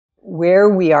where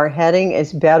we are heading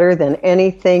is better than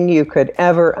anything you could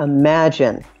ever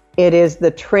imagine. It is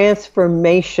the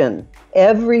transformation.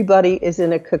 Everybody is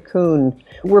in a cocoon.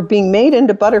 We're being made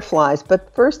into butterflies,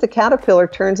 but first the caterpillar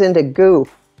turns into goo.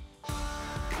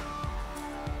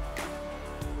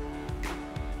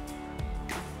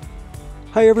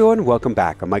 Hi everyone, welcome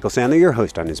back. I'm Michael Sandler, your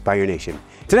host on Inspire Nation.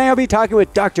 Today I'll be talking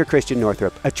with Dr. Christiane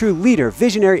Northrup, a true leader,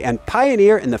 visionary, and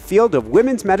pioneer in the field of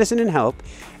women's medicine and health,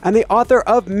 and the author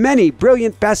of many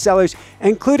brilliant bestsellers,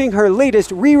 including her latest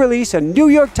re-release, a New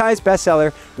York Times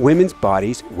bestseller, Women's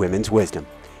Bodies, Women's Wisdom.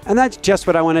 And that's just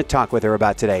what I want to talk with her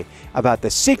about today, about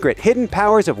the secret hidden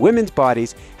powers of women's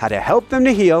bodies, how to help them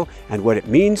to heal, and what it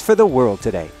means for the world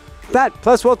today. That,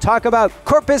 plus we'll talk about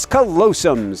corpus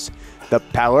callosums, the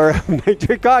power of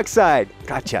nitric oxide,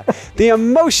 gotcha, the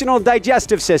emotional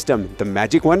digestive system, the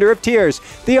magic wonder of tears,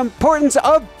 the importance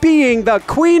of being the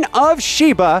Queen of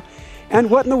Sheba, and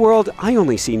what in the world I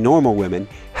only see normal women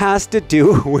has to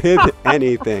do with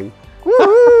anything.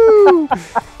 Woo-hoo!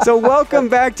 So welcome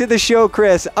back to the show,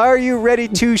 Chris. Are you ready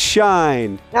to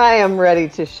shine? I am ready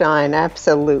to shine,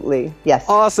 absolutely. Yes.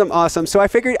 Awesome, awesome. So I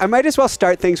figured I might as well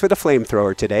start things with a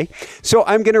flamethrower today. So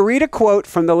I'm going to read a quote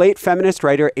from the late feminist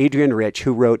writer Adrienne Rich,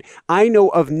 who wrote, "I know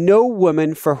of no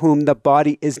woman for whom the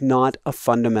body is not a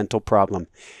fundamental problem.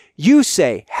 You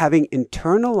say having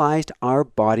internalized our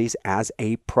bodies as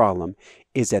a problem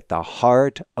is at the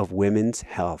heart of women's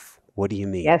health." What do you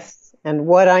mean? Yes. And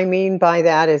what I mean by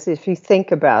that is, if you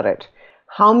think about it,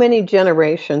 how many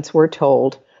generations were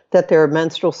told that their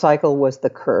menstrual cycle was the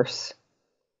curse?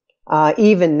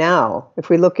 Even now, if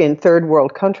we look in third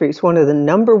world countries, one of the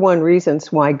number one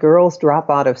reasons why girls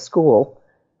drop out of school,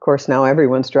 of course now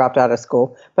everyone's dropped out of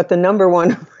school, but the number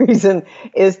one reason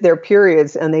is their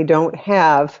periods, and they don't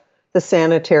have the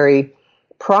sanitary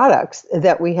products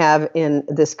that we have in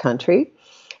this country.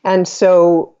 And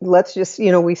so let's just,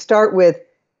 we start with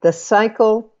the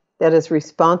cycle that is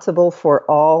responsible for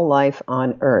all life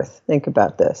on earth. Think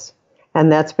about this.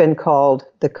 And that's been called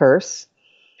the curse.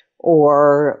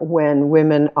 Or when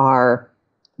women are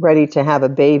ready to have a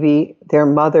baby, their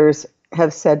mothers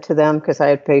have said to them, because I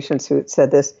had patients who said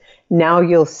this, "Now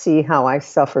you'll see how I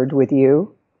suffered with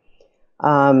you."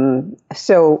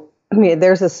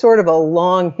 There's a sort of a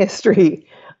long history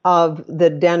of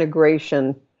the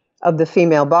denigration of the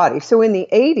female body. So in the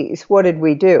 80s, what did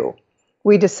we do?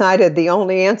 We decided the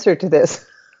only answer to this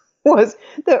was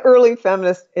the early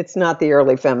feminist, it's not the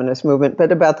early feminist movement,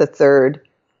 but about the third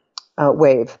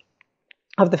wave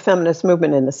of the feminist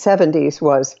movement in the 70s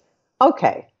was,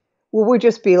 okay, well, we'll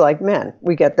just be like men.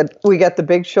 We get the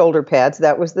big shoulder pads.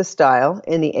 That was the style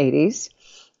in the 80s.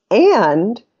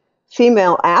 And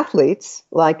female athletes,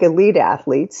 like elite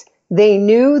athletes, they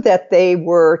knew that they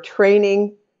were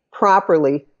training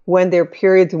properly when their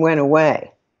periods went away.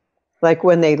 Like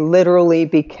when they literally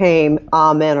became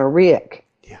amenorrheic.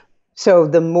 Yeah. So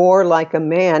the more like a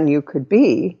man you could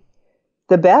be,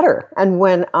 the better. And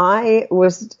when I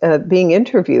was being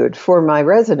interviewed for my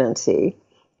residency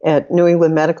at New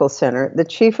England Medical Center, the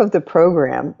chief of the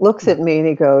program looks at me and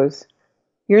he goes,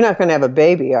 "You're not going to have a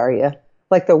baby, are you?"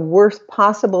 Like the worst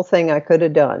possible thing I could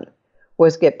have done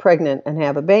was get pregnant and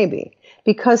have a baby.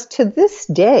 Because to this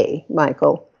day,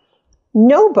 Michael,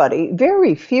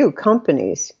 very few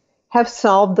companies have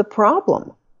solved the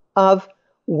problem of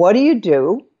what do you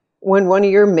do when one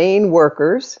of your main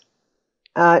workers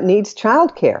needs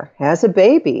childcare, has a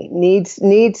baby,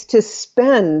 needs to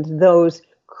spend those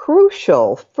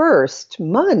crucial first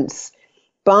months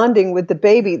bonding with the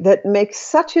baby that makes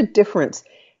such a difference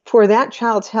for that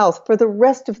child's health for the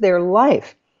rest of their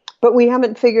life. But we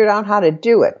haven't figured out how to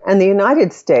do it. And the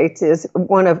United States is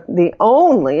one of the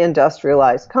only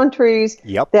industrialized countries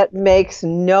that makes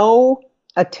no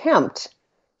attempt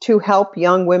to help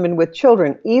young women with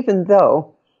children, even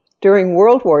though during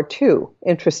World War II,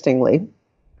 interestingly,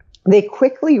 they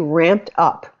quickly ramped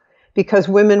up because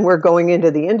women were going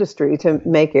into the industry to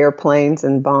make airplanes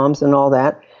and bombs and all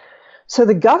that. So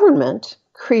the government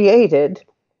created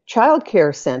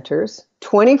childcare centers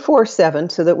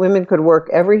 24/7 so that women could work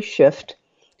every shift.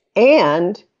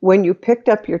 And when you picked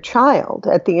up your child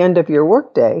at the end of your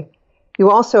workday, you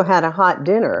also had a hot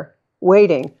dinner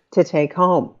waiting to take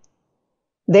home.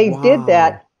 They did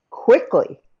that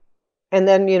quickly. And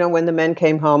then, when the men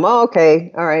came home, oh,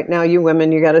 okay, all right, now you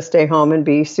women, you got to stay home and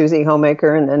be Susie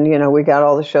Homemaker. And then, we got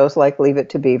all the shows like Leave It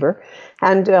to Beaver.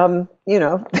 And,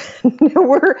 we're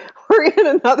in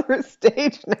another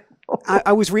stage now.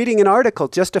 I was reading an article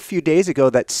just a few days ago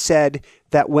that said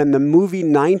that when the movie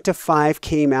 9 to 5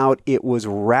 came out, it was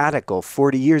radical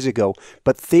 40 years ago,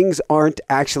 but things aren't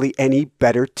actually any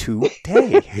better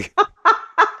today.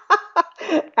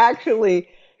 Actually,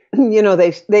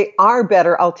 they are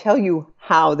better. I'll tell you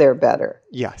how they're better.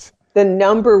 Yes. The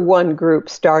number one group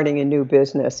starting a new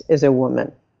business is a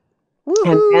woman.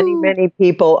 Woo-hoo! And many, many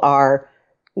people are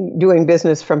doing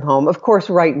business from home. Of course,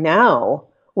 right now,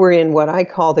 we're in what I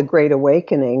call the Great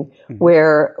Awakening,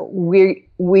 where we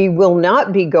will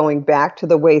not be going back to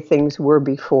the way things were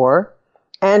before.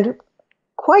 And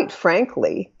quite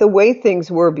frankly, the way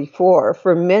things were before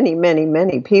for many, many,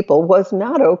 many people was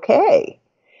not okay.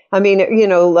 I mean,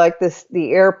 like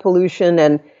the air pollution.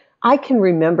 And I can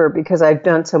remember, because I've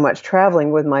done so much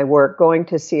traveling with my work, going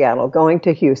to Seattle, going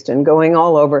to Houston, going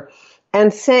all over,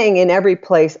 and saying in every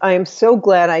place, I am so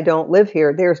glad I don't live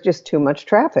here. There's just too much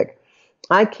traffic.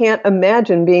 I can't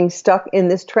imagine being stuck in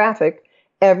this traffic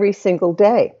every single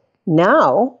day.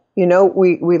 Now,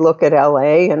 we look at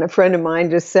LA, and a friend of mine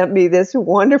just sent me this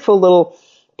wonderful little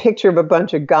picture of a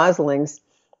bunch of goslings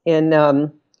in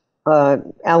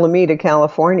Alameda,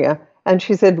 California. And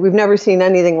she said, we've never seen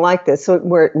anything like this, so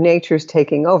where nature's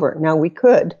taking over. Now, we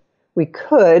could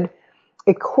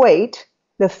equate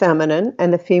the feminine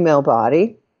and the female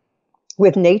body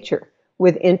with nature,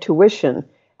 with intuition.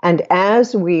 And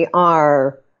as we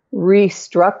are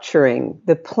restructuring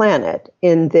the planet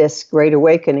in this Great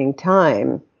Awakening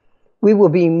time, we will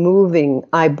be moving,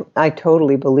 I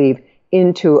totally believe,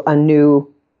 into a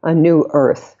new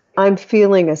earth. I'm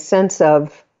feeling a sense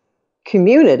of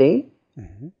community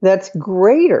that's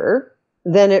greater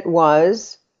than it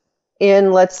was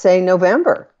in, let's say,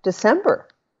 November, December.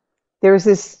 There's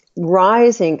this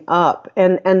rising up,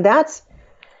 and that's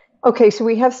okay. So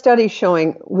we have studies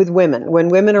showing with women, when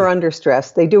women are under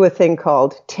stress, they do a thing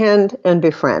called tend and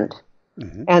befriend.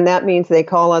 And that means they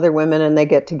call other women and they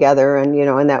get together, and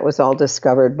and that was all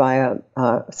discovered by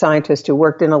a scientist who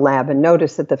worked in a lab and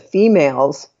noticed that the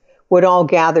females would all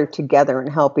gather together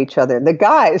and help each other. The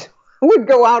guys would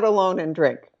go out alone and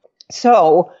drink.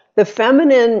 So the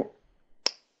feminine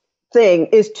thing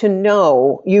is to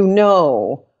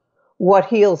know what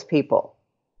heals people.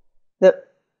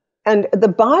 And the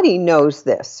body knows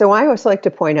this. So I always like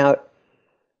to point out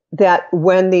that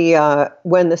when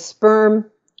the sperm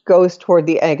goes toward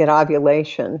the egg at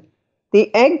ovulation,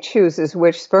 the egg chooses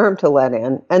which sperm to let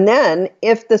in. And then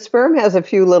if the sperm has a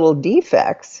few little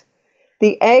defects,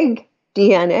 the egg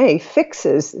DNA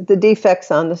fixes the defects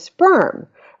on the sperm,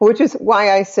 which is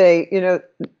why I say,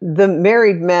 the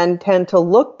married men tend to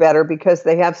look better because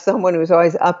they have someone who's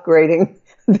always upgrading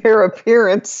their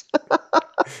appearance.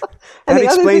 That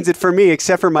explains it for me,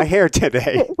 except for my hair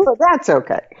today. Well, that's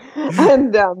okay.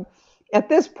 And at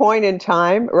this point in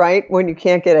time, right, when you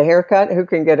can't get a haircut, who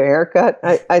can get a haircut?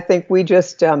 I think we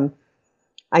just,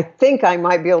 I think I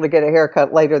might be able to get a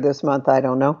haircut later this month. I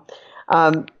don't know.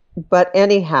 But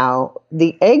anyhow,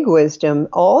 the egg wisdom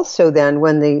also then,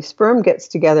 when the sperm gets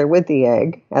together with the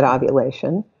egg at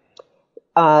ovulation,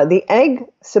 the egg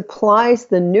supplies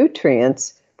the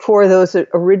nutrients for those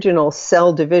original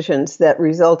cell divisions that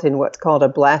result in what's called a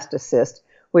blastocyst,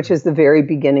 which is the very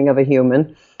beginning of a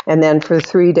human. And then for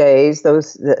 3 days,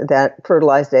 that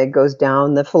fertilized egg goes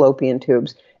down the fallopian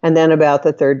tubes. And then about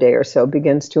the third day or so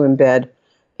begins to embed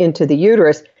into the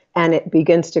uterus, and it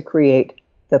begins to create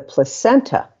the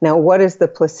placenta. Now, what is the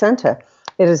placenta?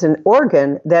 It is an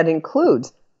organ that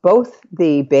includes both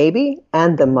the baby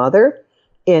and the mother.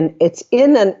 It's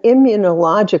in an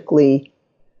immunologically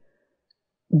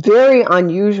very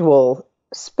unusual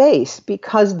space,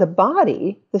 because the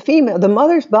body, the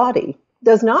mother's body,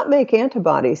 does not make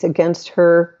antibodies against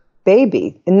her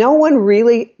baby. And no one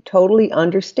really totally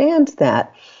understands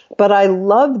that. But I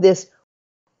love this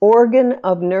organ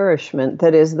of nourishment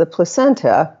that is the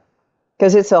placenta,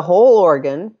 because it's a whole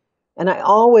organ. And I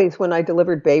always, when I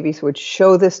delivered babies, would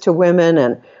show this to women,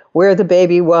 and where the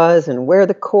baby was and where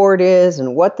the cord is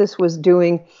and what this was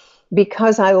doing,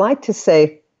 because I like to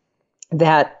say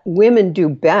that women do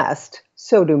best,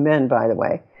 so do men, by the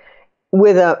way,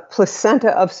 with a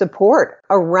placenta of support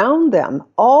around them,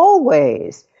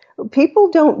 always.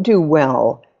 People don't do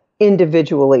well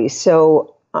individually.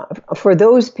 So for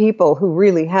those people who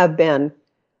really have been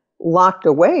locked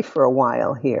away for a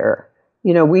while here,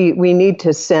 we need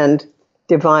to send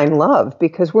divine love,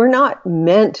 because we're not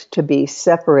meant to be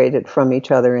separated from each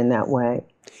other in that way.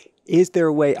 Is there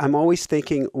a way? I'm always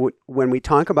thinking, when we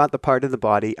talk about the part of the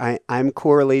body, I'm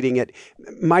correlating it.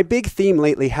 My big theme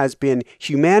lately has been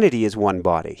humanity is one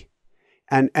body.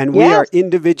 And we are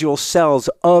individual cells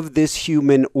of this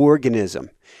human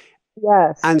organism.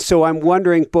 Yes. And so I'm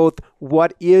wondering both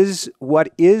what is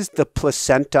the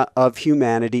placenta of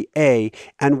humanity, A,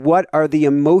 and what are the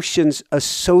emotions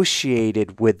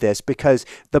associated with this? Because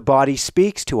the body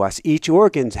speaks to us. Each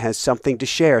organ has something to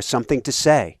share, something to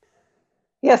say.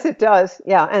 Yes, it does.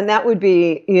 Yeah. And that would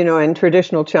be, in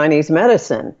traditional Chinese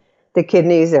medicine, the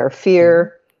kidneys are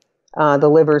fear, the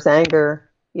liver's anger,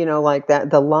 like that.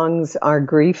 The lungs are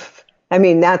grief. I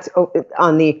mean, that's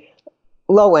on the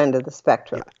low end of the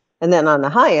spectrum. Yeah. And then on the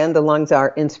high end, the lungs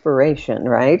are inspiration,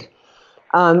 right?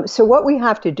 So what we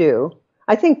have to do,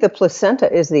 I think the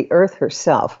placenta is the earth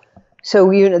herself. So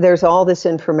there's all this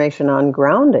information on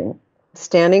grounding.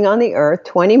 Standing on the earth,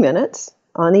 20 minutes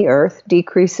on the earth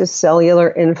decreases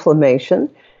cellular inflammation,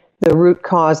 the root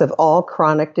cause of all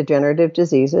chronic degenerative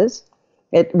diseases.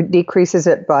 It decreases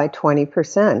it by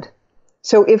 20%.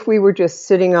 So if we were just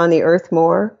sitting on the earth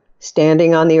more,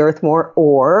 standing on the earth more,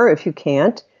 or if you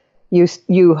can't,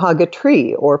 you hug a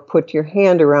tree or put your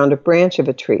hand around a branch of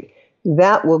a tree.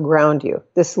 That will ground you.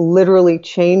 This literally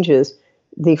changes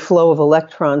the flow of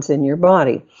electrons in your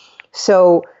body.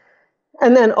 So,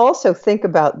 and then also think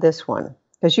about this one,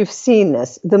 because you've seen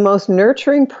this. The most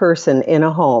nurturing person in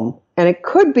a home, and it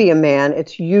could be a man,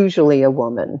 it's usually a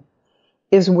woman,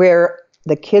 is where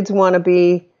the kids want to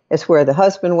be, it's where the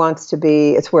husband wants to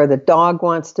be, it's where the dog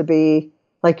wants to be.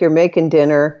 Like you're making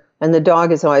dinner, and the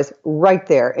dog is always right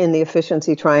there in the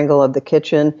efficiency triangle of the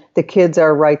kitchen. The kids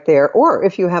are right there. Or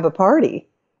if you have a party,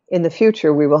 in the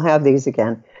future, we will have these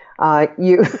again.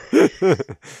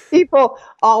 People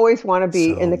always want to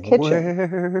be in the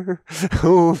kitchen.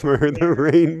 Over the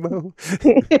rainbow.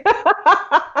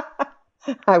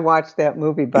 I watched that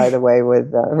movie, by the way,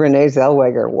 with Renee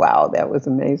Zellweger. Wow, that was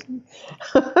amazing.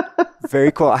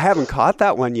 Very cool. I haven't caught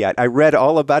that one yet. I read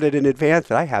all about it in advance,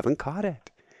 but I haven't caught it.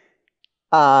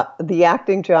 The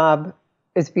acting job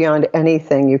is beyond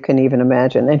anything you can even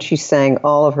imagine. And she sang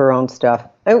all of her own stuff.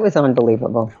 It was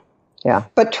unbelievable. Yeah.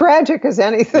 But tragic as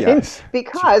anything, yes.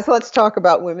 Because let's talk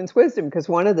about women's wisdom, because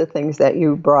one of the things that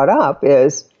you brought up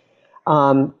is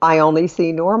I only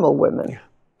see normal women. Yeah.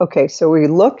 Okay, so we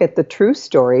look at the true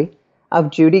story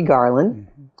of Judy Garland.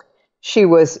 Mm-hmm. She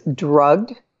was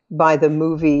drugged by the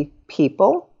movie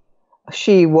People.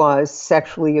 She was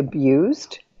sexually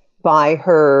abused by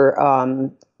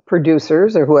her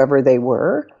producers or whoever they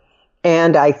were,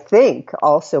 and I think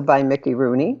also by Mickey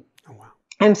Rooney. Oh, wow.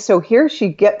 And so here she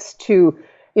gets to,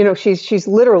 she's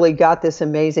literally got this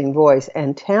amazing voice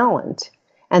and talent.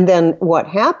 And then what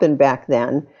happened back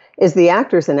then is the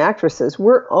actors and actresses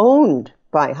were owned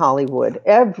by Hollywood.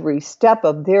 Every step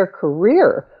of their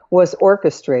career was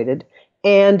orchestrated,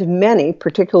 and many,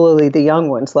 particularly the young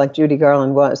ones like Judy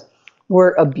Garland was,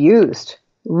 were abused.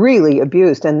 Really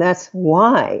abused. And that's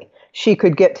why she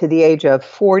could get to the age of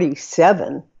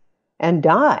 47 and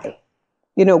die,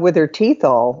 with her teeth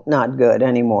all not good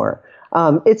anymore.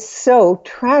 It's so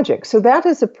tragic. So that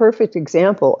is a perfect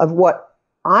example of what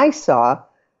I saw.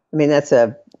 I mean, that's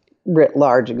a writ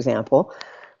large example.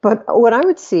 But what I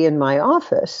would see in my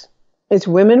office is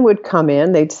women would come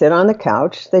in, they'd sit on the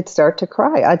couch, they'd start to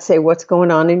cry. I'd say, what's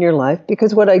going on in your life?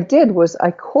 Because what I did was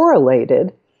I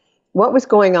correlated what was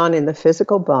going on in the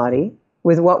physical body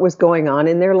with what was going on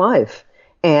in their life.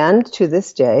 And to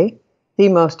this day, the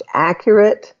most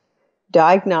accurate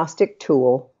diagnostic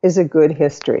tool is a good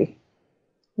history.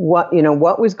 What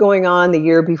was going on the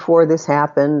year before this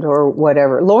happened or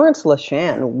whatever. Lawrence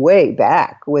Lashan, way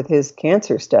back with his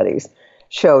cancer studies,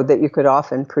 showed that you could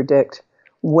often predict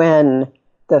when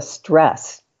the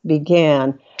stress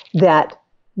began that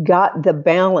got the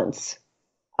balance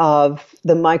of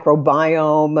the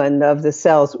microbiome and of the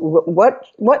cells.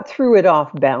 What threw it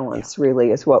off balance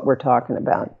really is what we're talking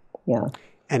about. Yeah.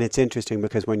 And it's interesting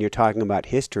because when you're talking about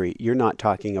history, you're not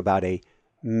talking about a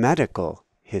medical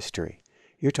history.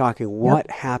 You're talking what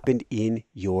happened in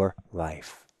your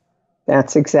life.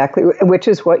 That's exactly, which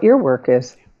is what your work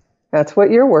is. That's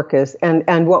what your work is.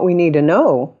 And what we need to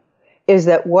know is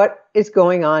that what is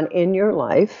going on in your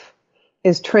life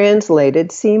is translated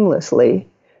seamlessly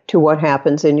to what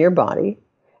happens in your body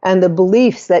and the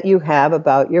beliefs that you have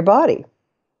about your body.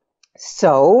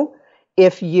 So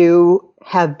if you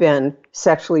have been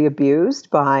sexually abused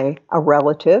by a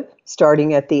relative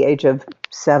starting at the age of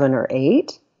 7 or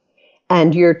 8,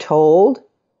 and you're told,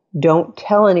 don't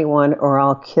tell anyone or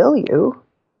I'll kill you,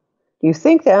 do you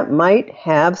think that might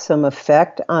have some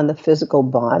effect on the physical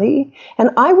body? And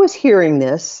I was hearing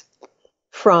this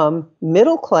from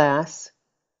middle class,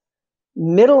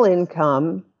 middle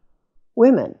income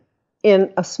women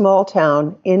in a small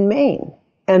town in Maine.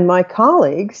 And my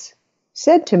colleagues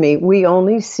said to me, we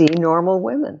only see normal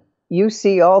women. You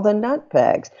see all the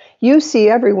nutbags. You see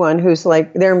everyone who's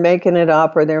like, they're making it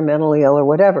up or they're mentally ill or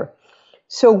whatever.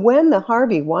 So when the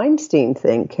Harvey Weinstein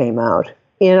thing came out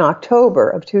in October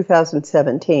of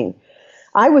 2017,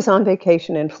 I was on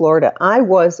vacation in Florida. I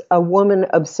was a woman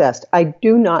obsessed. I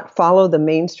do not follow the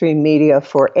mainstream media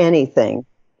for anything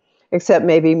except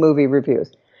maybe movie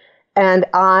reviews. And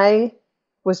I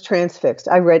was transfixed.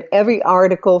 I read every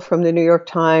article from the New York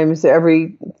Times,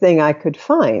 everything I could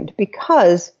find,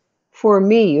 because for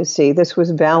me, you see, this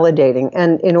was validating.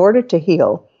 And in order to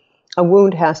heal, a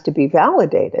wound has to be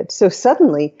validated. So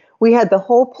suddenly we had the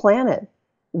whole planet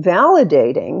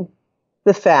validating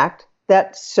the fact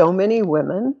that so many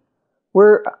women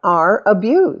are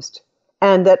abused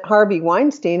and that Harvey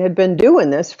Weinstein had been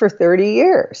doing this for 30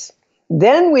 years.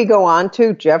 Then we go on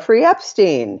to Jeffrey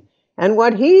Epstein and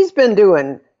what he's been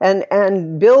doing,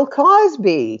 and Bill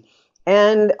Cosby,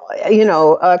 and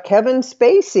Kevin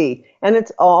Spacey, and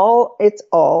it's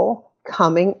all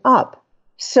coming up,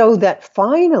 so that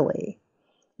finally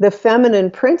the feminine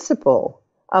principle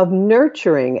of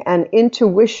nurturing and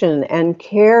intuition and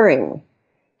caring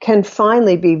can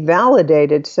finally be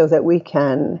validated, so that we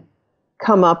can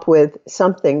come up with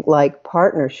something like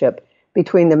partnership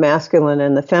between the masculine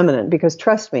and the feminine. Because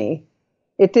trust me,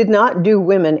 it did not do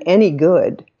women any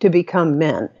good to become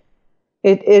men.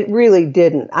 It really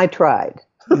didn't. I tried.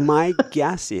 My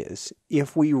guess is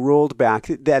if we rolled back,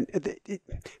 that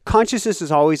consciousness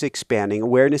is always expanding,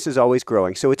 awareness is always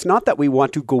growing. So it's not that we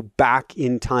want to go back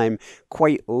in time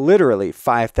quite literally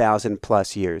 5,000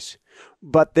 plus years,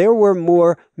 but there were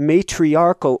more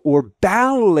matriarchal or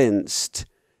balanced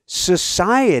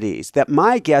societies that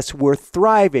my guess were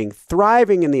thriving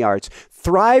in the arts,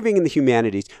 thriving in the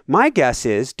humanities. My guess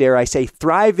is, dare I say,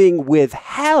 thriving with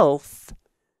health,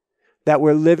 that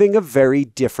we're living a very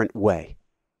different way.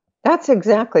 That's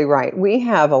exactly right. We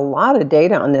have a lot of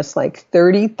data on this, like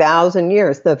 30,000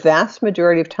 years, the vast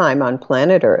majority of time on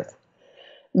planet Earth.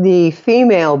 The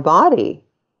female body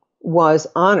was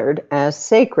honored as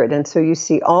sacred. And so you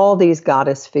see all these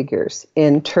goddess figures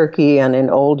in Turkey and in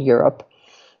old Europe.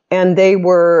 And they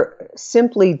were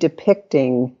simply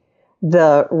depicting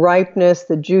the ripeness,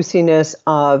 the juiciness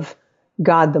of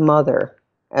God the Mother,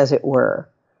 as it were.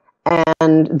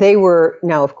 And they were,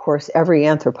 now of course, every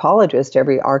anthropologist,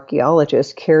 every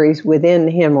archaeologist carries within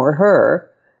him or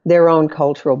her their own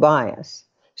cultural bias.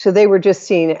 So they were just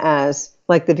seen as,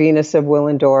 like the Venus of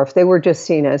Willendorf, they were just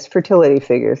seen as fertility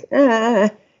figures.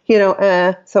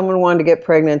 Someone wanted to get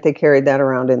pregnant, they carried that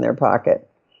around in their pocket.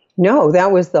 No,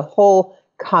 that was the whole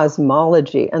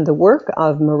cosmology. And the work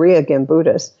of Marija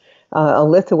Gimbutas, a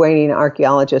Lithuanian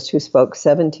archaeologist who spoke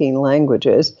 17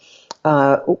 languages,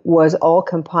 was all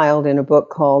compiled in a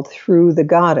book called Through the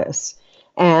Goddess.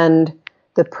 And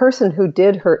the person who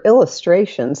did her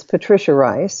illustrations, Patricia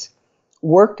Rice,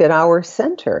 worked at our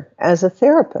center as a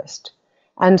therapist.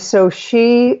 And so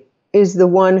she is the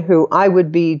one who I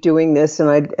would be doing this,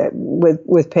 and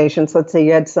with patients. Let's say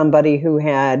you had somebody who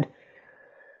had,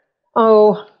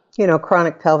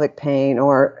 chronic pelvic pain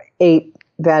or 8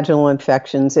 vaginal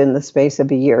infections in the space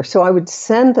of a year. So I would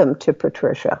send them to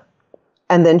Patricia,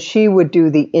 and then she would do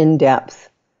the in-depth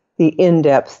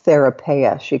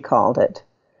therapia, she called it.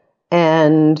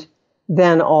 And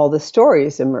then all the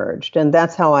stories emerged. And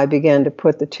that's how I began to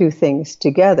put the two things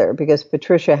together, because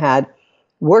Patricia had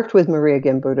worked with Marija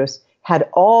Gimbutas, had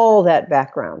all that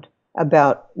background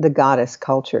about the goddess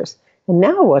cultures. And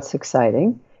now what's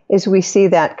exciting is we see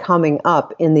that coming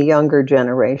up in the younger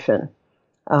generation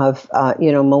of,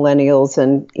 millennials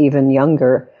and even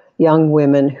younger, young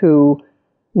women who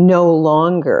no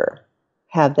longer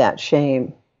have that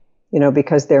shame,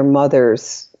 because their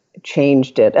mothers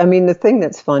changed it. I mean, the thing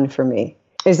that's fun for me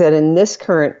is that in this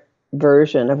current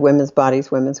version of Women's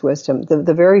Bodies, Women's Wisdom,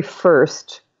 the very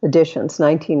first editions,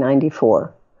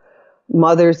 1994,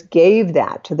 mothers gave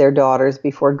that to their daughters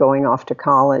before going off to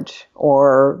college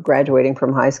or graduating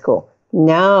from high school.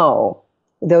 Now,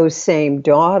 those same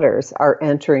daughters are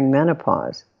entering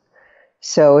menopause.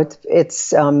 So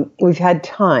it's we've had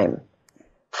time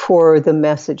for the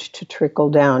message to trickle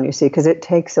down, you see, because it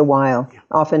takes a while. Yeah.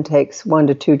 Often takes 1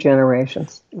 to 2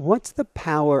 generations. What's the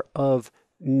power of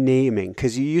naming?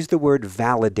 Because you used the word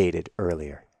validated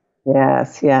earlier.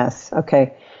 Yes.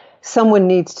 Okay. Someone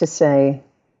needs to say,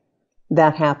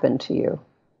 that happened to you.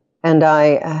 And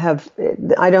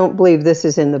I don't believe this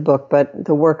is in the book, but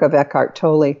the work of Eckhart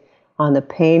Tolle on the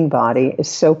pain body is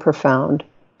so profound,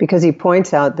 because he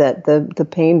points out that the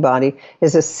pain body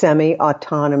is a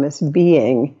semi-autonomous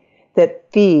being that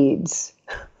feeds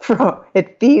off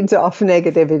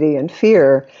negativity and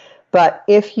fear. But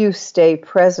if you stay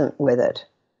present with it,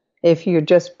 if you're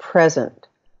just present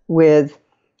with,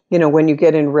 when you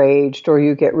get enraged or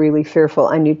you get really fearful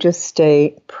and you just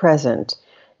stay present,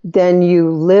 then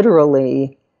you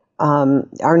literally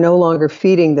are no longer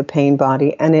feeding the pain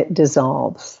body, and it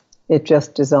dissolves. It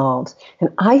just dissolves. And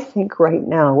I think right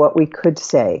now what we could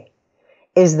say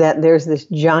is that there's this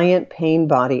giant pain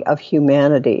body of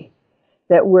humanity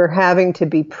that we're having to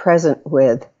be present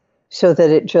with so that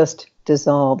it just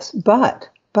dissolves. But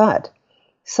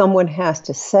someone has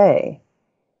to say,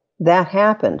 that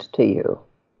happened to you.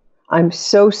 I'm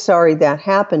so sorry that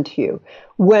happened to you.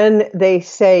 When they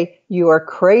say you are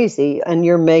crazy and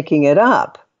you're making it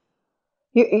up,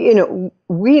 you know,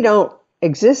 we don't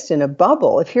exist in a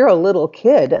bubble. If you're a little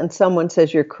kid and someone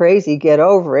says you're crazy, get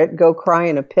over it, go cry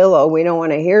in a pillow, we don't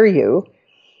want to hear you,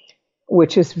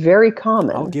 which is very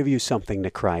common. I'll give you something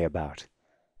to cry about.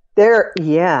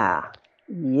 Yeah.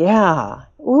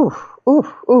 Ooh.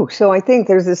 So I think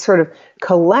there's this sort of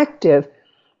collective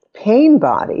pain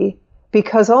body,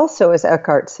 because also, as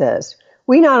Eckhart says,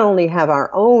 we not only have our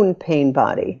own pain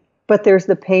body, but there's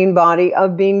the pain body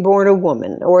of being born a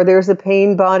woman, or there's a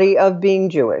pain body of being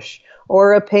Jewish,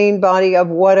 or a pain body of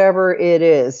whatever it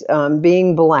is,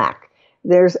 being black.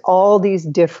 There's all these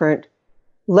different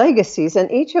legacies,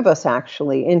 and each of us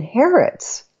actually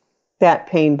inherits that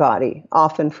pain body,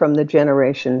 often from the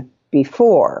generation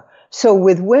before. So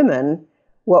with women,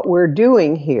 what we're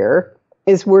doing here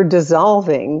is we're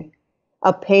dissolving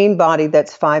a pain body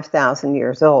that's 5,000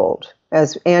 years old.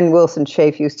 As Ann Wilson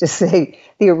Schaaf used to say,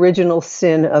 the original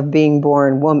sin of being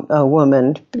born a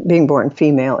woman, being born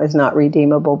female, is not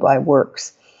redeemable by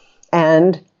works.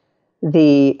 And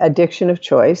the addiction of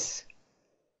choice,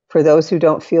 for those who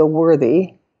don't feel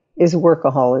worthy, is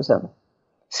workaholism.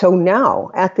 So now,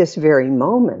 at this very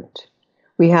moment,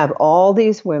 we have all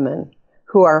these women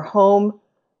who are home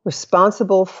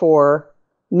responsible for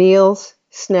meals,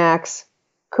 snacks,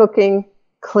 cooking,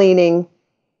 cleaning,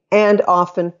 and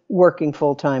often working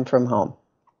full-time from home.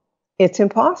 It's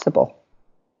impossible.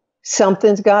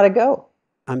 Something's got to go.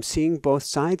 I'm seeing both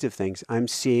sides of things. I'm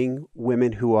seeing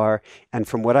women who are, and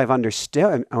from what I've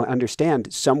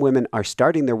understand, some women are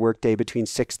starting their workday between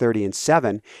 6:30 and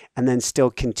 7, and then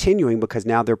still continuing because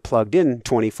now they're plugged in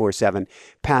 24/7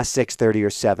 past 6:30 or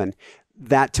 7.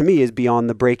 That to me is beyond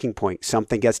the breaking point.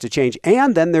 Something gets to change.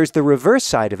 And then there's the reverse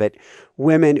side of it.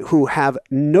 Women who have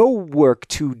no work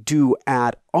to do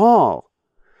at all,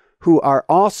 who are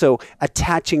also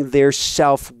attaching their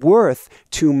self-worth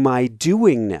to my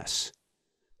doingness,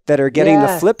 that are getting the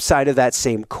flip side of that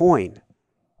same coin.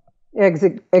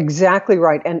 Exactly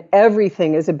right. And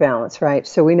everything is a balance, right?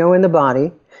 So we know in the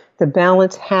body, the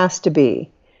balance has to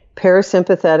be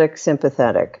parasympathetic,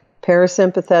 sympathetic.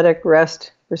 Parasympathetic,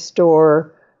 rest,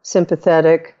 restore.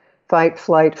 Sympathetic, fight,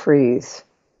 flight, freeze.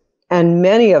 And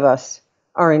many of us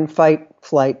are in fight,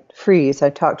 flight, freeze. I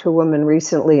talked to a woman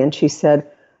recently and she said,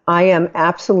 I am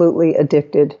absolutely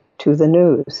addicted to the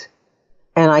news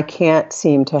and I can't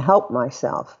seem to help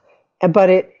myself.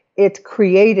 But it's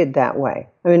created that way.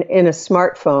 I mean, in a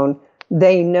smartphone,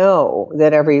 they know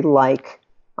that every like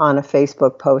on a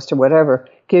Facebook post or whatever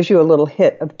gives you a little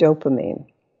hit of dopamine.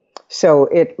 So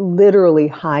it literally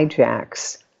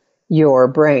hijacks your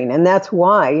brain. And that's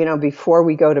why, before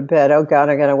we go to bed, oh God,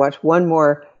 I got to watch one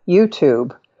more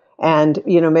YouTube. And,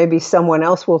 maybe someone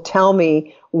else will tell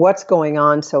me what's going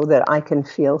on so that I can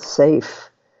feel safe.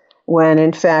 When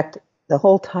in fact, the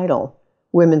whole title,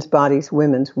 Women's Bodies,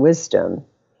 Women's Wisdom,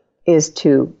 is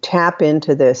to tap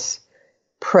into this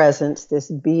presence,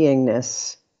 this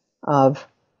beingness of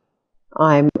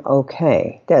I'm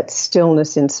okay, that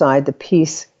stillness inside, the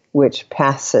peace which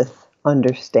passeth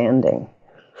understanding.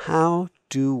 How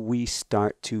do we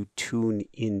start to tune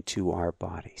into our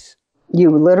bodies? You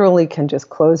literally can just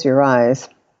close your eyes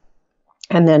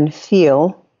and then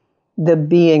feel the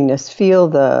beingness, feel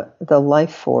the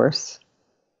life force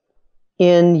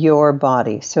in your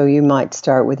body. So you might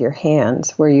start with your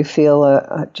hands, where you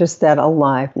feel just that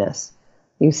aliveness.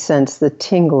 You sense the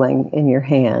tingling in your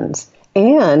hands.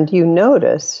 And you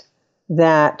notice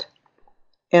that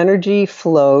energy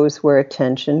flows where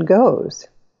attention goes.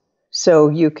 So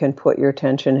you can put your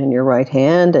attention in your right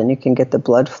hand and you can get the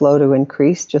blood flow to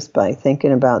increase just by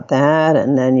thinking about that.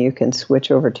 And then you can switch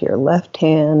over to your left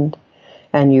hand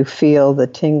and you feel the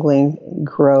tingling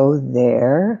grow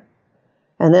there.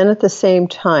 And then at the same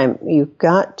time, you've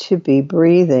got to be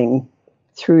breathing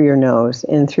through your nose,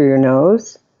 in through your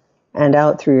nose and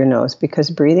out through your nose, because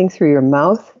breathing through your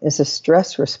mouth is a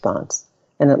stress response.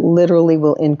 And it literally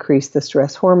will increase the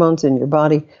stress hormones in your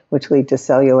body, which lead to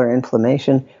cellular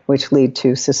inflammation, which lead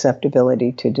to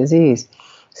susceptibility to disease.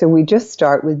 So we just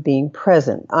start with being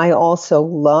present. I also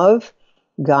love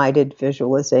guided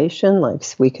visualization. Like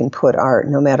we can put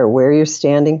no matter where you're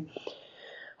standing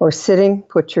or sitting,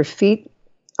 put your feet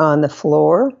on the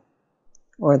floor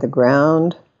or the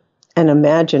ground and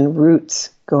imagine roots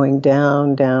going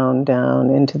down, down, down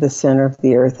into the center of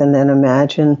the earth. And then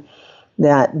imagine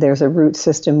that there's a root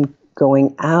system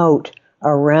going out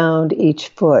around each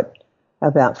foot,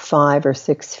 about 5 or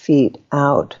 6 feet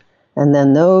out. And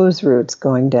then those roots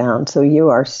going down. So you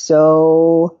are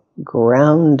so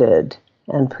grounded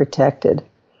and protected.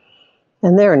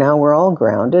 And there, now we're all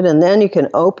grounded. And then you can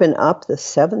open up the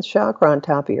 7th chakra on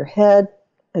top of your head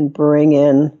and bring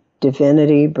in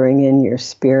divinity, bring in your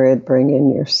spirit, bring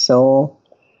in your soul.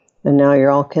 And now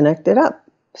you're all connected up.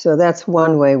 So that's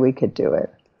one way we could do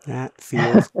it. That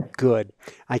feels good.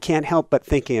 I can't help but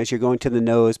thinking as you're going to the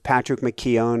nose, Patrick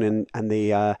McKeown and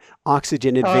the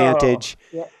oxygen advantage.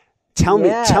 Oh,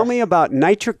 yeah. Tell me about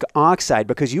nitric oxide,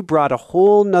 because you brought a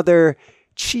whole nother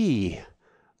chi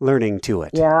learning to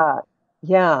it.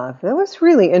 Yeah, that was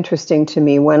really interesting to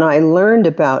me when I learned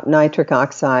about nitric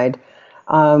oxide.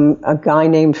 A guy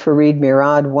named Farid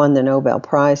Mirad won the Nobel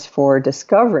Prize for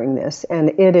discovering this,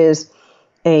 and it is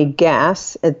a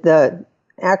gas. The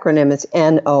acronym is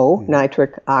NO,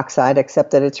 nitric oxide, except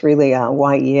that it's really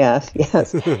YES,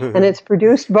 yes. And it's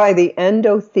produced by the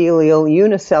endothelial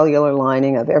unicellular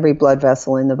lining of every blood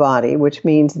vessel in the body, which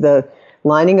means the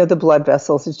lining of the blood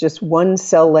vessels is just one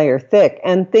cell layer thick,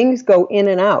 and things go in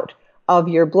and out of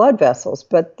your blood vessels.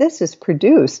 But this is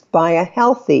produced by a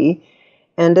healthy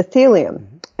endothelium,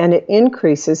 and it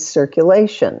increases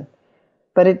circulation.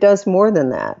 But it does more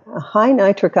than that. A high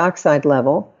nitric oxide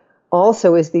level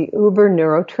also is the uber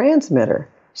neurotransmitter,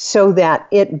 so that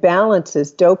it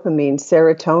balances dopamine,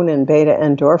 serotonin, beta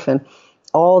endorphin,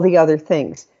 all the other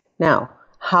things. Now,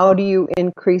 how do you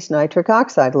increase nitric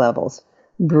oxide levels?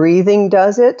 Breathing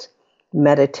does it,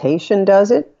 meditation does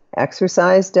it,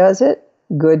 exercise does it,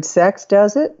 good sex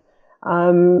does it.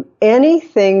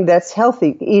 Anything that's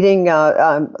healthy, eating,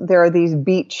 there are these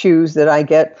beet chews that I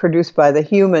get produced by the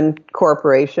Human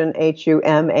Corporation,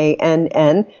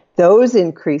 HUMANN. Those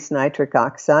increase nitric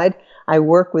oxide. I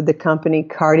work with the company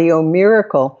Cardio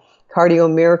Miracle.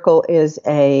 Cardio Miracle is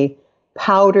a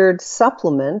powdered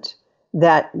supplement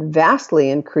that vastly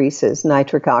increases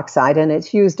nitric oxide, and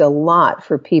it's used a lot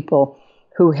for people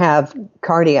who have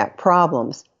cardiac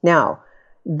problems. Now,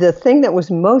 the thing that was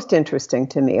most interesting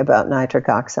to me about nitric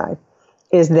oxide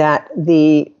is that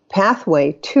the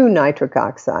pathway to nitric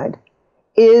oxide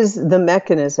is the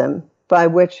mechanism by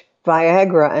which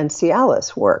Viagra and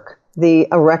Cialis work, the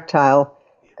erectile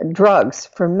drugs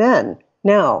for men.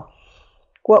 Now,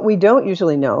 what we don't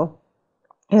usually know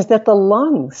is that the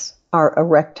lungs are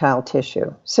erectile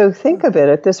tissue. So think of it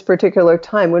at this particular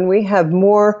time when we have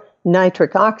more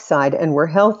nitric oxide and we're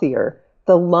healthier,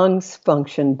 the lungs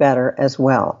function better as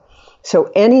well.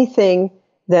 So anything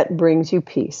that brings you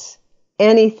peace,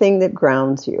 anything that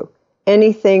grounds you,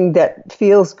 anything that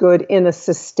feels good in a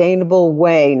sustainable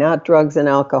way, not drugs and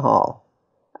alcohol,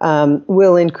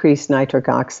 will increase nitric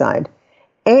oxide.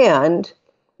 And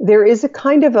there is a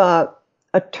kind of a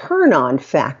turn-on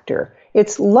factor.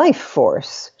 It's life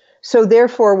force. So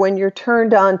therefore, when you're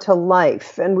turned on to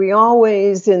life, and we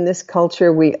always, in this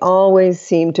culture, we always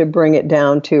seem to bring it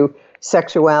down to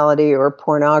sexuality or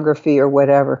pornography or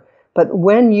whatever. But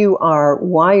when you are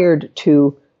wired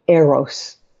to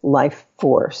eros, life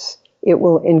force, it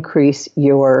will increase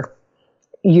your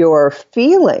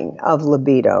feeling of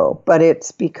libido, but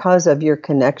it's because of your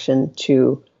connection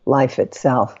to life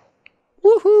itself.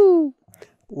 Woohoo!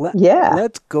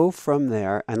 Let's go from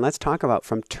there, and let's talk about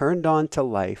from turned on to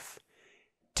life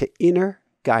to inner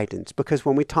guidance. Because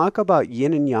when we talk about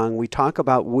yin and yang, we talk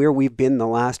about where we've been the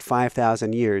last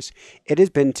 5,000 years. It has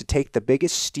been to take the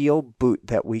biggest steel boot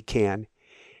that we can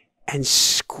and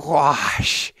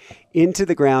squash into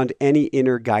the ground any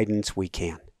inner guidance we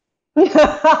can.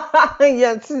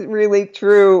 Yes, really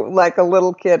true. Like a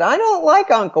little kid. I don't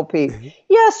like Uncle Pete. Mm-hmm.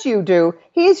 Yes, you do.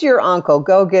 He's your uncle.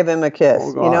 Go give him a kiss.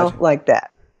 Oh, like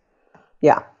that.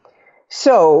 Yeah.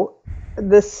 So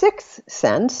the sixth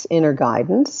sense, inner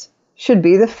guidance, should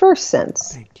be the first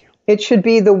sense. Thank you. It should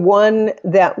be the one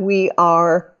that we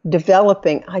are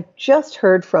developing. I just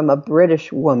heard from a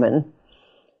British woman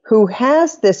who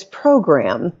has this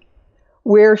program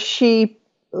where she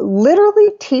literally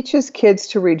teaches kids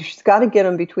to read. She's got to get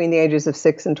them between the ages of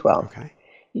 6 and 12. Okay.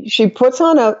 She puts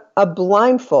on a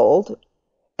blindfold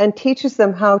and teaches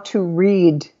them how to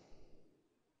read.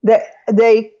 That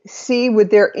they see with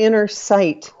their inner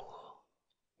sight.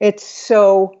 It's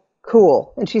so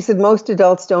cool. And she said most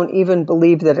adults don't even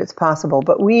believe that it's possible.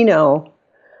 But we know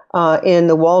in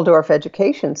the Waldorf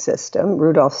education system,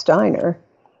 Rudolf Steiner,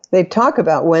 they talk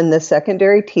about when the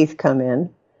secondary teeth come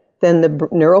in, then the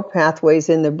neural pathways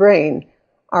in the brain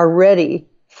are ready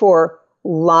for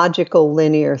logical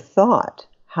linear thought.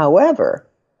 However,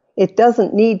 It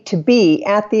doesn't need to be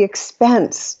at the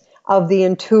expense of the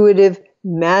intuitive,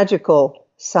 magical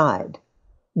side.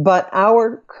 But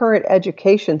our current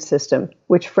education system,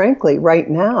 which frankly right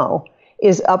now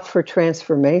is up for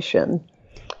transformation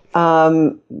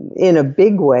in a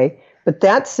big way, but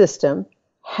that system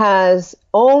has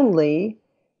only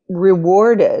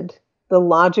rewarded the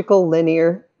logical,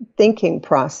 linear thinking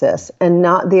process and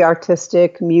not the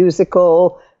artistic,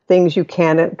 musical things you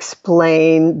can't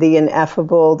explain, the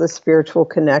ineffable, the spiritual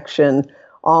connection,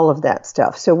 all of that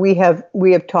stuff. So we have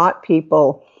taught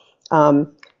people,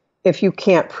 if you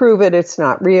can't prove it, it's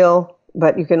not real,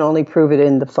 but you can only prove it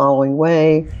in the following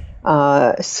way.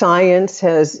 Science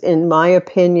has, in my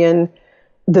opinion,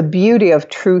 the beauty of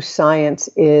true science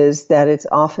is that it's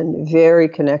often very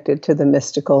connected to the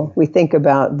mystical. We think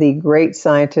about the great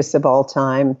scientists of all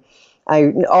time.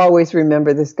 I always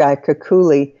remember this guy,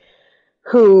 Kekule,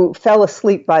 who fell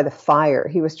asleep by the fire.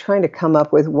 He was trying to come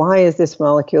up with, why is this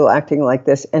molecule acting like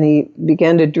this? And he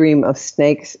began to dream of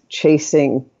snakes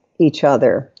chasing each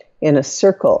other in a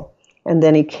circle. And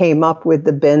then he came up with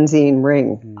the benzene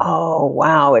ring. Oh,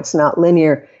 wow, it's not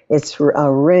linear, it's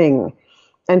a ring.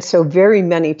 And so very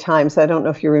many times, I don't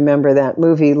know if you remember that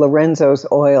movie, Lorenzo's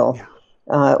Oil,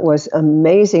 was an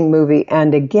amazing movie.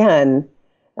 And again,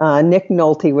 Nick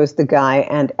Nolte was the guy.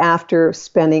 And after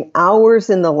spending hours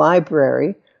in the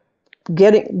library,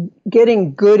 getting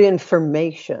good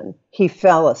information, he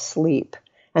fell asleep.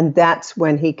 And that's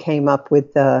when he came up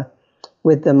with the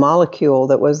molecule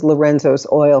that was Lorenzo's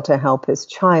Oil to help his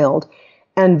child.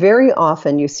 And very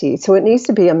often you see, so it needs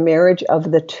to be a marriage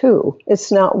of the two.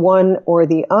 It's not one or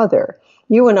the other.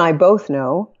 You and I both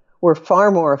know we're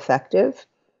far more effective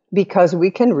because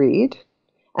we can read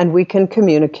and we can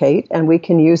communicate and we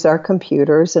can use our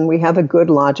computers and we have a good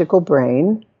logical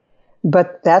brain.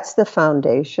 But that's the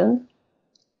foundation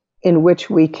in which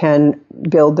we can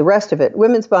build the rest of it.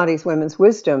 Women's Bodies, Women's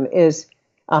Wisdom is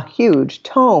a huge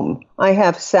tome. I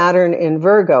have Saturn in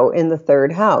Virgo in the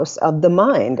third house of the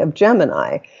mind of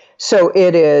Gemini. So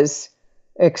it is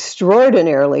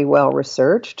extraordinarily well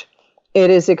researched. It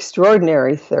is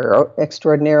extraordinarily thorough,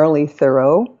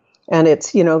 and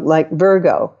it's, like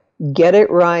Virgo, get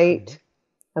it right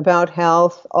about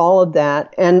health, all of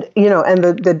that. And, and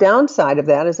the downside of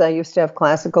that is I used to have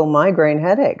classical migraine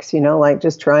headaches, like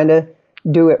just trying to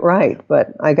do it right,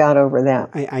 but I got over that.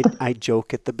 I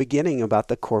joke at the beginning about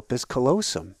the corpus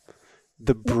callosum,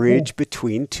 the bridge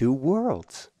between two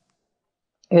worlds.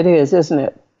 It is, isn't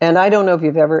it? And I don't know if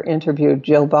you've ever interviewed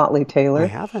Jill Botley Taylor. I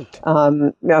haven't.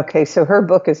 Okay, so her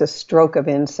book is A Stroke of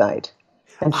Insight.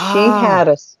 And she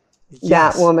had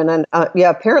that woman, and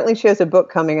apparently she has a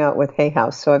book coming out with Hay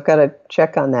House, so I've got to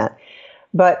check on that.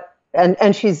 But,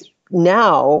 and she's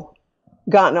now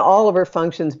gotten all of her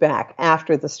functions back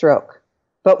after the stroke.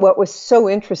 But what was so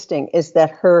interesting is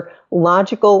that her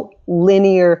logical,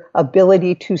 linear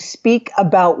ability to speak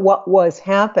about what was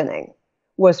happening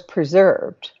was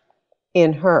preserved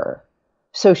in her.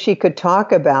 So she could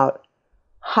talk about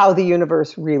how the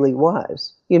universe really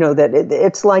was. That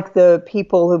it's like the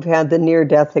people who've had the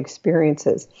near-death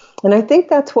experiences. And I think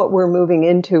that's what we're moving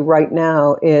into right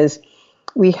now is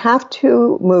we have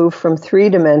to move from 3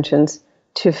 dimensions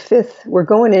to 5th. We're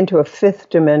going into a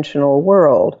 5th dimensional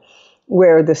world,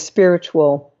 where the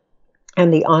spiritual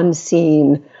and the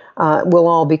unseen will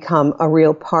all become a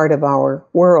real part of our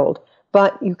world.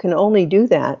 But you can only do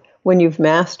that when you've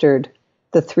mastered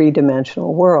the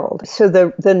 3-dimensional world. So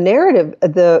the narrative,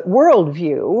 the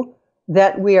worldview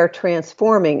that we are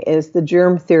transforming is the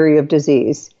germ theory of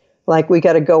disease. Like, we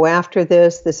got to go after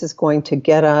this is going to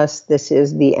get us, this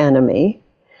is the enemy,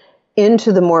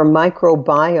 into the more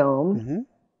microbiome,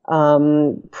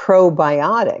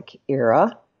 probiotic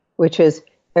era, which is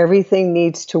everything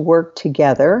needs to work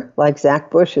together, like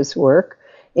Zach Bush's work,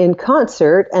 in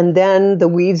concert, and then the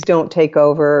weeds don't take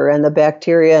over, and the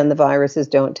bacteria and the viruses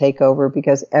don't take over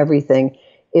because everything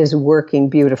is working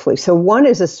beautifully. So one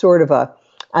is a sort of a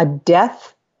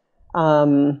death.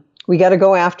 We got to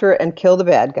go after and kill the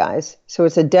bad guys. So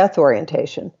it's a death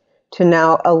orientation to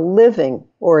now a living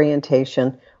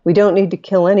orientation. We don't need to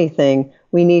kill anything.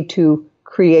 We need to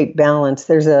create balance.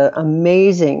 There's an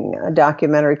amazing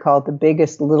documentary called The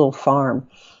Biggest Little Farm.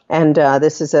 And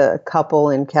this is a couple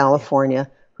in California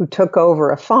who took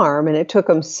over a farm, and it took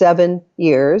them 7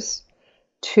 years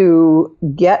to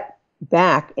get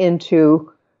back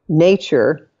into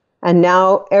nature. And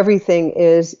now everything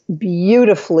is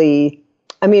beautifully,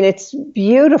 it's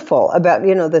beautiful about,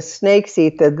 the snakes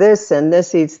eat the this and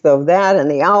this eats the that,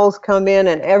 and the owls come in,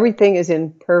 and everything is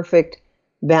in perfect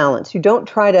balance. You don't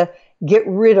try to get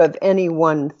rid of any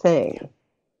one thing.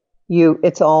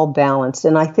 it's all balanced.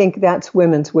 And I think that's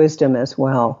women's wisdom as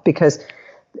well, because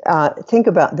think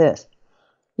about this.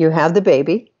 You have the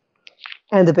baby,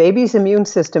 and the baby's immune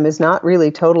system is not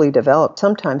really totally developed,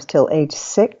 sometimes till age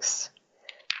 6.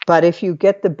 But if you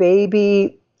get the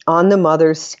baby on the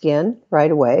mother's skin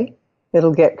right away,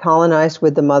 it'll get colonized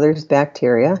with the mother's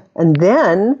bacteria. And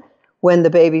then when the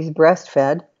baby's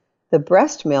breastfed, the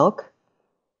breast milk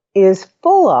is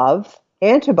full of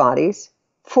antibodies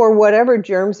for whatever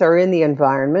germs are in the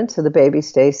environment, so the baby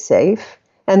stays safe.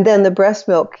 And then the breast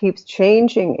milk keeps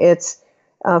changing its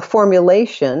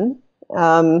formulation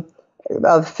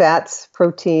of fats,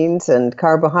 proteins, and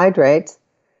carbohydrates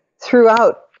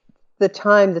throughout the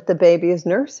time that the baby is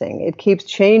nursing. It keeps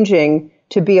changing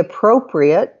to be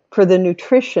appropriate for the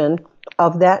nutrition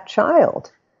of that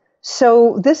child.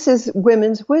 So this is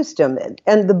women's wisdom,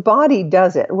 and the body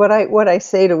does it. What I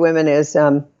say to women is,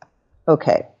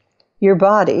 okay, your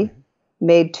body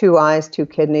made 2 eyes, 2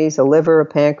 kidneys, a liver, a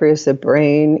pancreas, a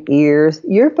brain, ears.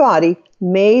 Your body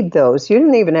made those. You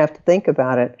didn't even have to think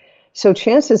about it. So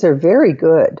chances are very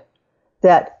good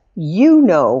that you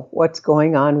know what's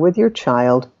going on with your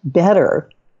child better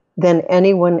than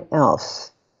anyone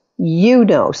else. You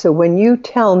know. So when you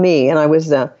tell me, and I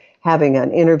was having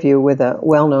an interview with a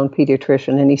well-known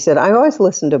pediatrician, and he said, I always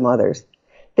listen to mothers.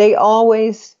 They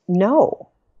always know.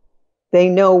 They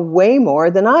know way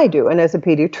more than I do. And as a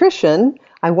pediatrician,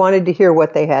 I wanted to hear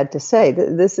what they had to say.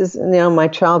 This is, my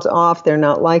child's off. They're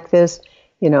not like this,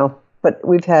 But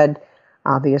we've had,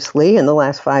 obviously, in the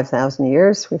last 5,000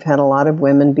 years, we've had a lot of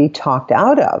women be talked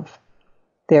out of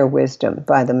their wisdom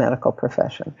by the medical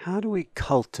profession. How do we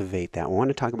cultivate that? I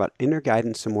want to talk about inner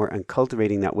guidance some more and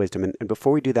cultivating that wisdom. And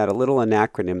before we do that, a little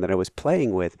acronym that I was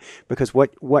playing with, because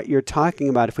what you're talking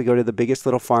about, if we go to The Biggest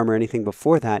Little Farm or anything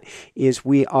before that, is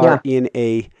we are in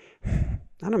a,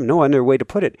 I don't know another way to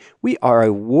put it. We are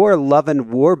a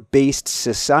war-loving, war-based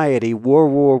society.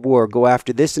 War. Go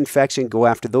after this infection, go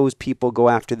after those people, go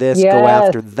after this, go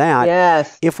after that.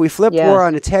 Yes. If we flip war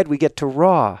on its head, we get to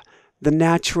raw. The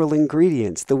natural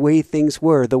ingredients, the way things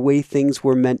were, the way things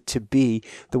were meant to be,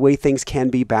 the way things can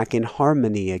be back in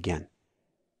harmony again.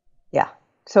 Yeah.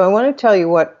 So I want to tell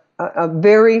you a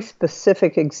very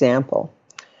specific example.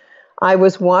 I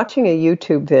was watching a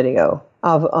YouTube video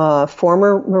of a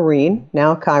former Marine,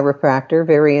 now a chiropractor,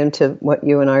 very into what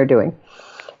you and I are doing,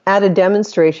 at a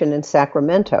demonstration in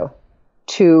Sacramento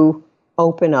to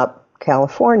open up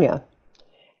California.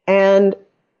 And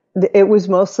it was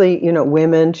mostly,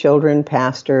 women, children,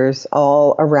 pastors,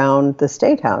 all around the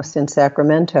State House in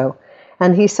Sacramento.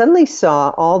 And he suddenly saw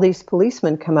all these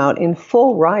policemen come out in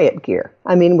full riot gear.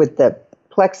 I mean, with the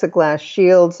plexiglass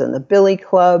shields and the billy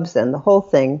clubs and the whole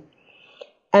thing.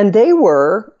 And they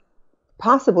were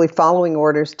possibly following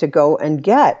orders to go and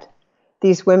get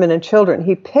these women and children.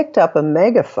 He picked up a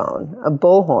megaphone, a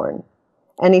bullhorn,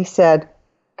 and he said,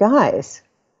 guys,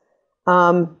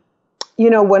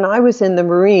 when I was in the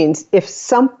Marines, if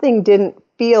something didn't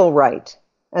feel right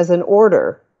as an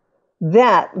order,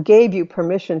 that gave you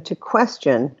permission to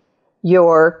question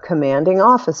your commanding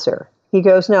officer. He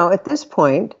goes, now, at this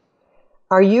point,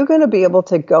 are you going to be able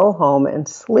to go home and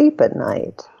sleep at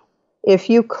night if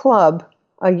you club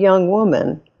a young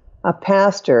woman, a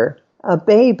pastor, a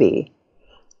baby?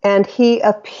 And he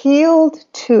appealed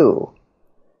to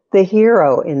the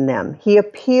hero in them. He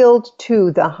appealed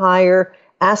to the higher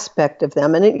aspect of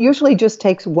them. And it usually just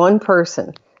takes one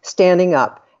person standing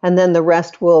up, and then the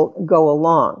rest will go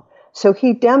along. So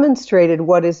he demonstrated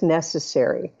what is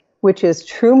necessary, which is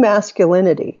true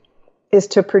masculinity, is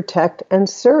to protect and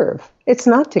serve. It's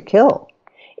not to kill.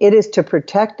 It is to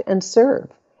protect and serve.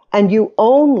 And you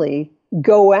only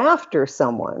go after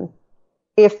someone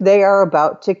if they are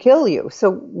about to kill you.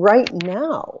 So right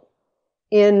now,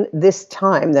 in this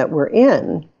time that we're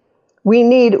in, we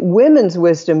need women's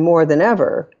wisdom more than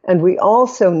ever, and we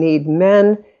also need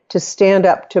men to stand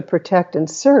up to protect and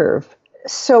serve.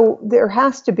 So there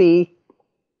has to be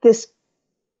this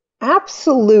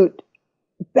absolute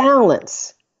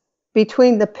balance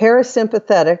between the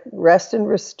parasympathetic, rest and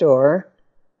restore,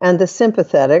 and the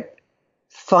sympathetic,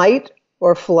 fight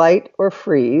or flight or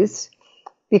freeze,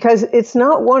 because it's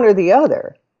not one or the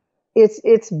other.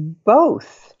 It's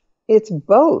both. It's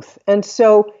both. And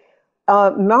so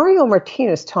Mario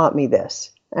Martinez taught me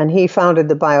this, and he founded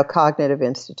the Biocognitive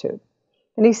Institute.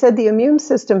 And he said the immune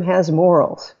system has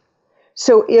morals.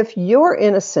 So if your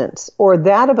innocence or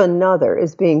that of another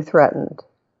is being threatened,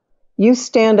 you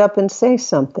stand up and say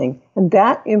something, and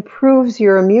that improves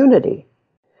your immunity.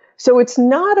 So it's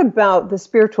not about the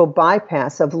spiritual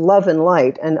bypass of love and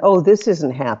light and, oh, this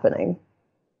isn't happening.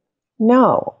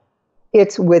 No,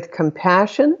 it's with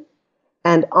compassion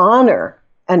and honor,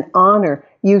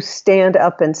 you stand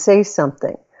up and say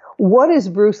something. What is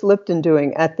Bruce Lipton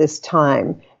doing at this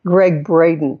time? Greg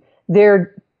Braden.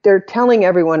 They're telling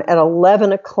everyone at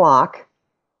 11 o'clock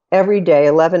every day,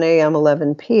 11 a.m.,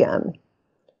 11 p.m.,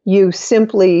 you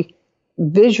simply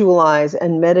visualize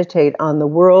and meditate on the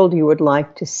world you would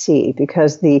like to see,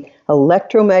 because the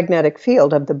electromagnetic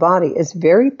field of the body is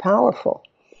very powerful.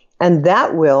 And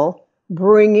that will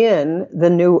bring in the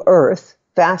new earth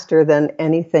faster than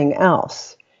anything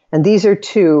else. And these are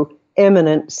two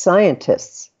eminent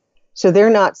scientists. So they're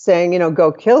not saying,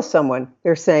 go kill someone.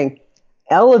 They're saying,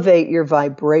 elevate your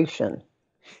vibration.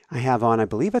 I have on, I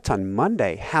believe it's on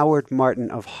Monday, Howard Martin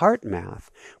of HeartMath,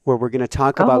 where we're going to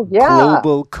talk about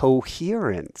global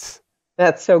coherence.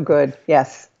 That's so good.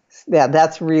 Yes. Yeah,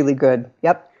 that's really good.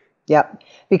 Yep.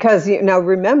 Because now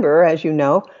remember, as you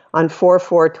know, on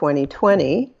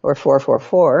 4/4/2020 or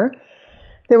 4/4/4,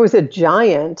 there was a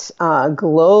giant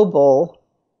global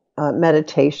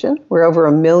meditation where over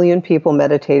 1 million people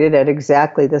meditated at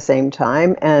exactly the same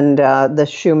time, and the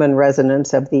Schumann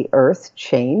resonance of the earth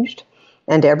changed.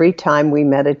 And every time we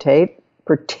meditate,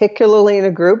 particularly in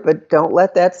a group, but don't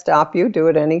let that stop you, do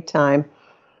it any time,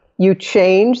 you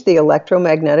change the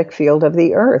electromagnetic field of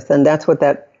the earth. And that's what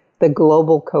the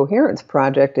Global Coherence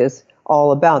Project is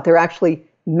all about. They're actually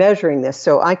measuring this.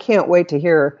 So I can't wait to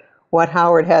hear what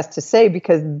Howard has to say,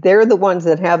 because they're the ones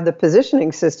that have the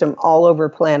positioning system all over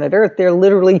planet Earth. They're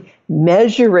literally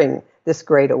measuring this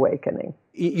great awakening.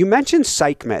 You mentioned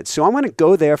psych meds, so I want to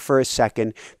go there for a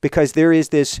second, because there is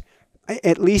this,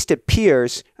 at least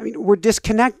appears, we're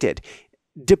disconnected.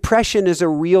 Depression is a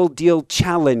real deal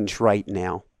challenge right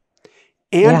now.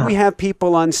 And we have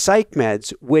people on psych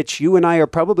meds, which you and I are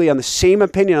probably on the same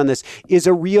opinion on this, is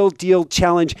a real deal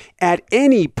challenge at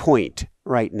any point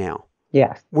right now.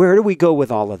 Yes. Where do we go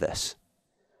with all of this?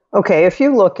 Okay, if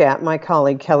you look at my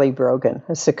colleague Kelly Brogan,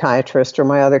 a psychiatrist, or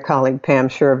my other colleague Pam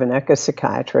Shervanek, a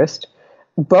psychiatrist,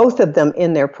 both of them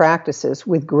in their practices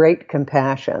with great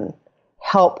compassion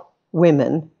help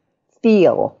women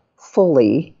feel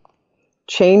fully,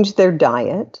 change their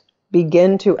diet,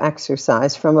 begin to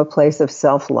exercise from a place of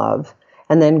self-love,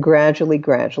 and then gradually,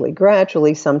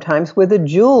 sometimes with a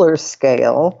jeweler's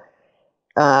scale,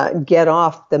 get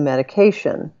off the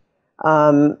medication.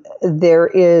 There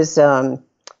is, I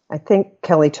think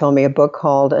Kelly told me, a book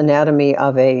called Anatomy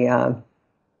of I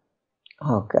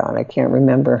can't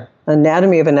remember.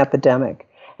 Anatomy of an Epidemic.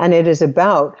 And it is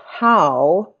about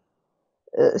how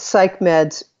psych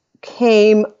meds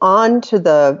came onto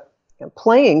the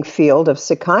playing field of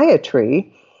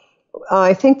psychiatry.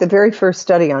 I think the very first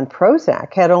study on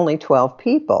Prozac had only 12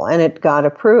 people, and it got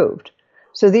approved.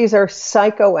 So these are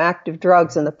psychoactive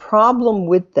drugs, and the problem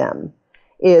with them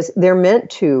is they're meant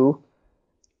to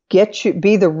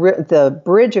be the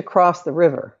bridge across the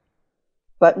river,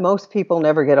 but most people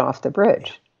never get off the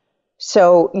bridge.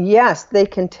 So yes, they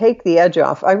can take the edge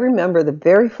off. I remember the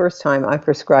very first time I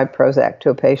prescribed Prozac to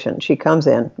a patient. She comes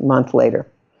in a month later.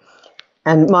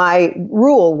 And my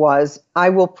rule was, I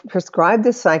will prescribe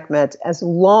the psych meds as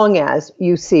long as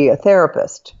you see a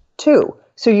therapist too,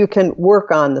 so you can work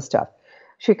on the stuff.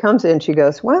 She comes in, she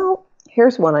goes, well,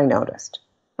 here's what I noticed.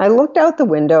 I looked out the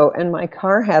window and my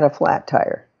car had a flat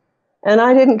tire. And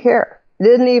I didn't care. It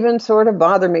didn't even sort of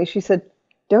bother me. She said,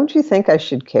 don't you think I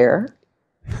should care?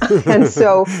 And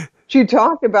so she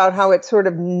talked about how it sort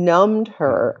of numbed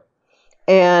her.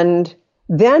 And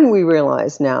then we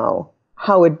realize now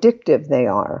how addictive they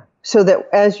are. So that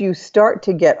as you start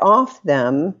to get off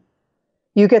them,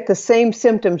 you get the same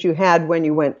symptoms you had when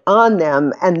you went on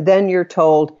them. And then you're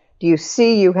told, do you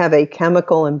see you have a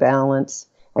chemical imbalance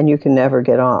and you can never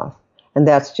get off? And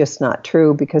that's just not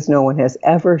true, because no one has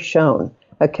ever shown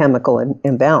a chemical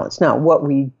imbalance. Now, what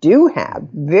we do have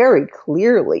very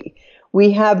clearly,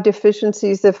 we have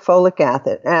deficiencies of folic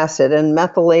acid and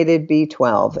methylated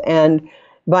B12, and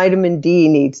vitamin D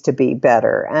needs to be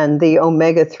better, and the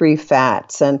omega-3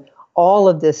 fats, and all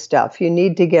of this stuff. You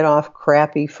need to get off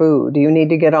crappy food. You need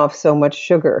to get off so much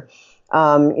sugar.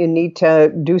 You need to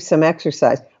do some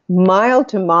exercise. Mild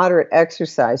to moderate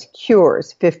exercise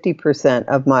cures 50%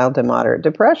 of mild to moderate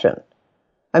depression.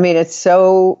 I mean, it's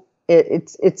so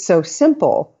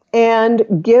simple. And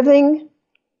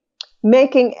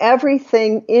making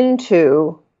everything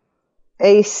into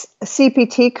a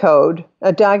CPT code,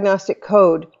 a diagnostic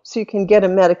code, so you can get a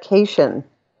medication,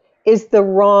 is the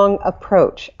wrong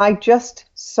approach. I just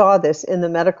saw this in the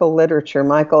medical literature,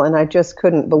 Michael, and I just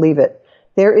couldn't believe it.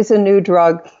 There is a new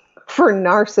drug for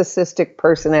narcissistic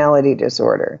personality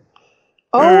disorder.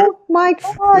 Oh my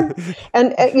God.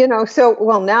 And,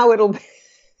 now it'll be,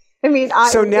 I mean,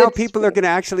 so now people are going to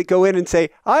actually go in and say,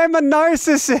 I'm a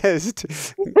narcissist.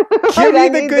 Give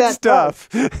right, me the good stuff.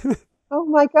 Oh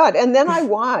my God. And then I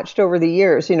watched over the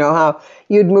years, how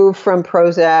you'd move from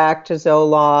Prozac to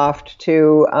Zoloft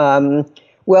to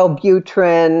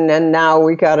Wellbutrin, and now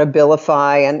we got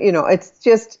Abilify. And, it's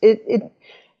just, it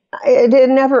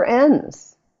never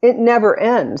ends. It never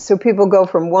ends. So people go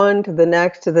from one to the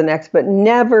next, but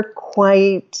never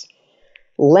quite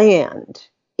land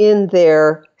in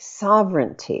their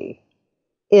sovereignty,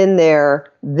 in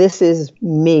their, this is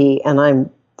me and I'm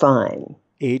fine.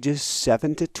 Ages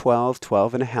 7 to 12,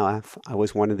 12 and a half, I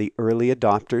was one of the early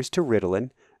adopters to Ritalin.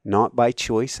 Not by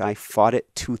choice. I fought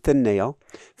it tooth and nail.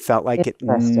 Felt like it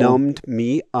numbed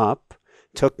me up.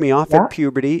 Took me off at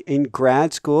puberty. In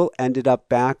grad school, ended up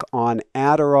back on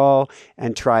Adderall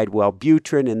and tried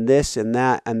Wellbutrin and this and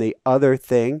that and the other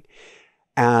thing.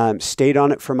 Stayed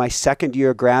on it for my second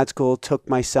year of grad school, took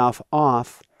myself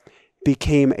off,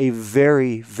 became a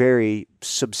very, very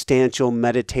substantial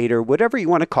meditator, whatever you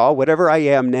want to call, whatever I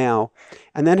am now,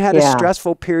 and then had a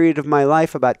stressful period of my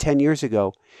life about 10 years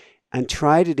ago and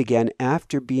tried it again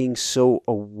after being so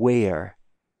aware.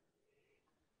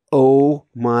 Oh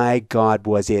my God,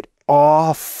 was it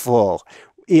awful.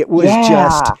 It was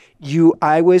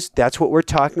that's what we're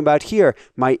talking about here.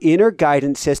 My inner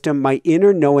guidance system, my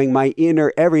inner knowing, my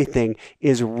inner everything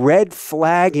is red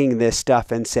flagging this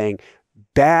stuff and saying,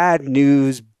 bad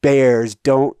news bears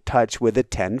don't touch with a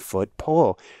 10-foot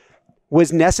pole.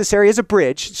 Was necessary as a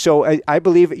bridge. So I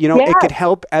believe, it could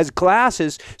help as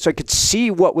glasses so I could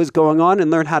see what was going on and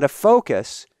learn how to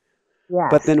focus. Yes.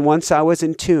 But then once I was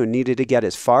in tune, needed to get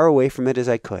as far away from it as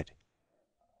I could.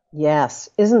 Yes.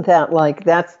 Isn't that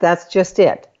that's just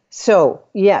it. So,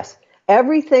 yes,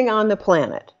 everything on the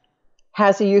planet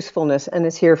has a usefulness and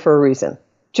is here for a reason.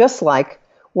 Just like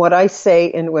what I say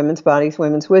in Women's Bodies,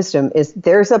 Women's Wisdom is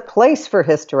there's a place for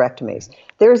hysterectomies.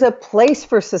 There's a place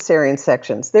for cesarean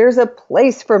sections. There's a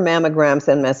place for mammograms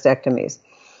and mastectomies.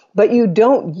 But you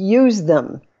don't use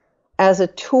them as a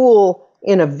tool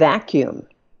in a vacuum.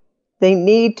 They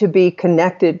need to be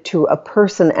connected to a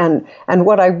person. And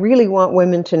what I really want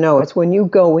women to know is when you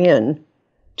go in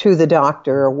to the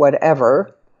doctor or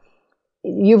whatever,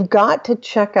 you've got to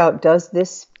check out, does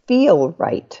this feel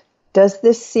right? Does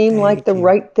this seem like the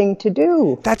right thing to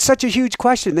do? That's such a huge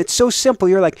question. It's so simple.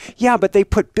 You're like, yeah, but they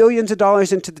put billions of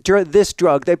dollars into this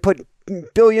drug. They put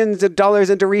billions of dollars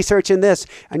into research in this.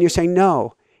 And you're saying,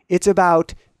 no, it's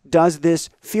about, does this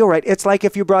feel right? It's like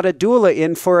if you brought a doula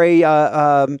in for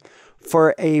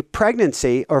a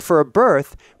pregnancy or for a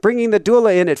birth, bringing the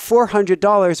doula in at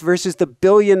 $400 versus the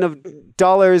billion of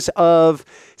dollars of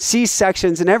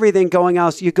C-sections and everything going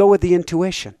else. You go with the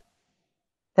intuition.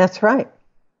 That's right.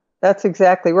 That's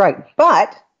exactly right.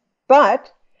 But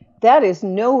that is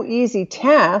no easy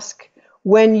task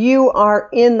when you are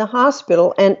in the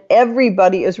hospital and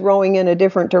everybody is rowing in a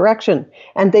different direction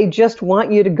and they just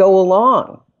want you to go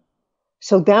along.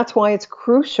 So that's why it's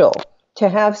crucial to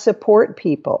have support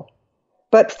people.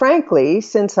 But frankly,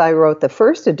 since I wrote the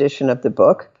first edition of the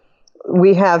book,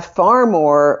 we have far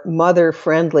more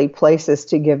mother-friendly places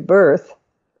to give birth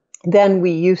than we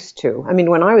used to. I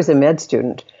mean, when I was a med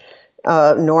student,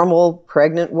 normal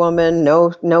pregnant woman,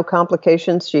 no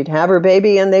complications. She'd have her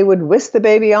baby and they would whisk the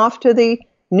baby off to the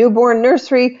newborn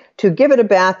nursery to give it a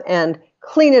bath and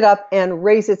clean it up and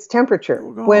raise its temperature.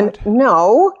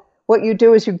 What you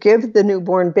do is you give the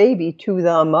newborn baby to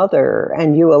the mother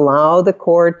and you allow the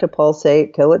cord to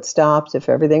pulsate till it stops if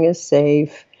everything is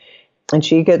safe. And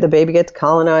the baby gets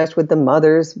colonized with the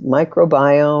mother's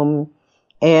microbiome.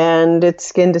 And it's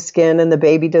skin to skin, and the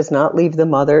baby does not leave the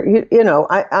mother.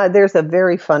 There's a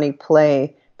very funny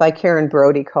play by Karen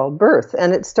Brody called Birth,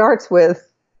 and it starts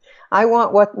with, I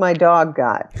want what my dog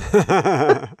got.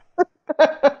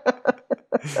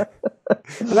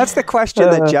 Well, that's the question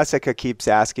that Jessica keeps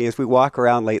asking as we walk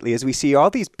around lately, as we see all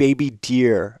these baby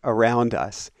deer around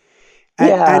us.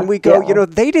 And we go,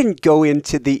 they didn't go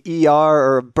into the ER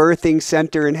or a birthing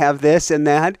center and have this and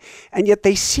that, and yet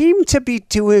they seem to be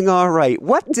doing all right.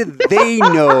 What do they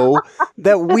know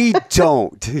that we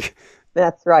don't?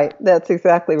 That's right. That's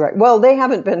exactly right. Well, they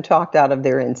haven't been talked out of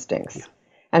their instincts,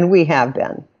 and we have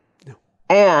been. No.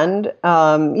 And,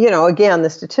 again, the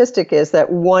statistic is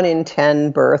that 1 in 10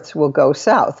 births will go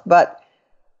south. But,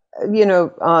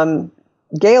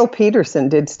 Gail Peterson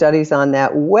did studies on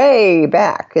that way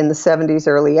back in the 70s,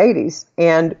 early 80s.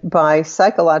 And by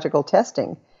psychological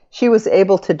testing, she was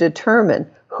able to determine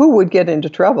who would get into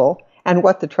trouble and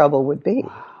what the trouble would be.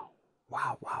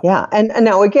 Wow. Yeah. And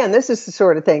now, again, this is the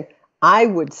sort of thing I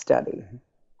would study.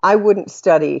 I wouldn't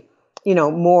study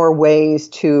more ways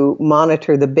to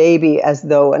monitor the baby as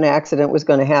though an accident was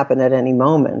going to happen at any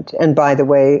moment. And by the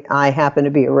way, I happened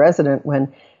to be a resident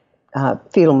when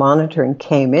fetal monitoring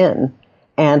came in,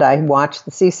 and I watched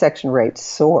the C-section rate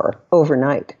soar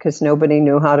overnight because nobody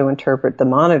knew how to interpret the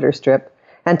monitor strip.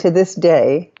 And to this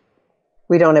day,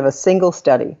 we don't have a single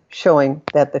study showing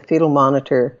that the fetal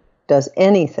monitor does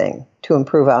anything to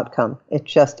improve outcome. It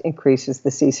just increases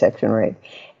the C-section rate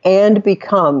and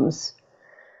becomes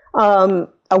a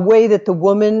way that the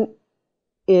woman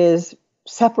is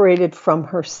separated from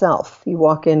herself. You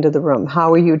walk into the room.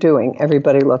 How are you doing?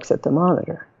 Everybody looks at the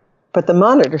monitor. But the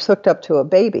monitor's hooked up to a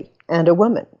baby and a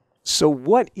woman. So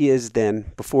what is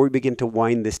then, before we begin to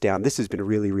wind this down, this has been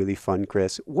really, really fun,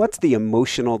 Chris, what's the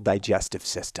emotional digestive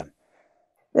system?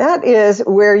 That is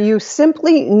where you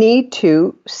simply need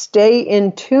to stay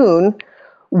in tune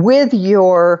with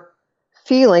your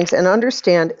feelings and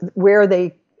understand where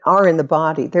they are in the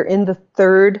body. They're in the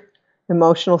third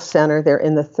emotional center. They're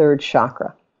in the third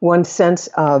chakra. One sense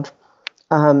of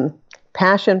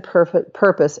passion,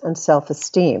 purpose, and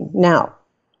self-esteem. Now,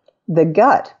 the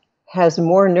gut has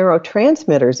more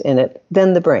neurotransmitters in it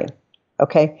than the brain.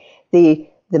 Okay? The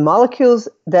molecules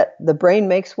that the brain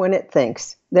makes when it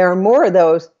thinks, there are more of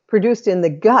those produced in the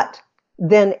gut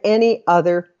than any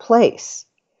other place.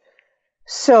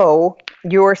 So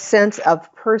your sense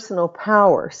of personal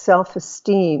power,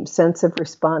 self-esteem, sense of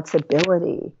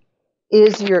responsibility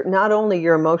is not only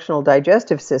your emotional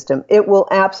digestive system, it will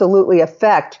absolutely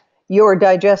affect your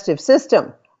digestive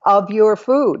system of your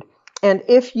food. And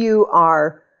if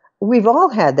we've all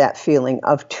had that feeling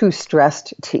of too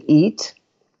stressed to eat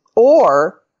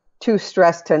or too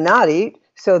stressed to not eat,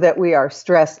 so that we are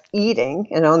stress eating.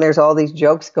 And there's all these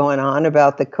jokes going on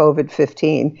about the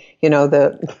COVID-15,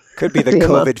 Could be the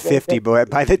COVID-50, boy,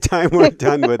 by the time we're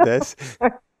done with this.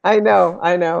 I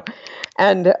know.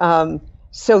 And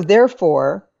so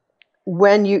therefore,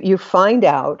 when you find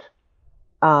out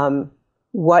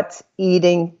what's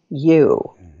eating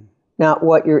you, not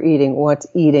what you're eating, what's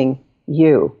eating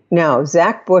you. Now,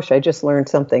 Zach Bush, I just learned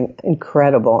something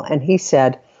incredible. And he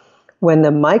said, when the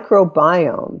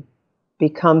microbiome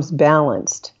becomes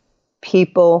balanced,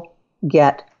 people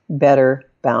get better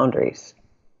boundaries.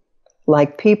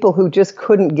 Like people who just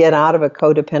couldn't get out of a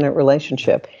codependent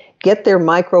relationship, get their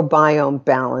microbiome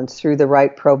balanced through the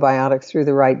right probiotics, through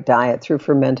the right diet, through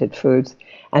fermented foods,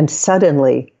 and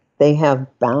suddenly they have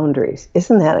boundaries.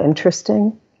 Isn't that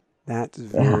interesting? That's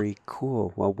very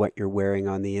cool. Well, what you're wearing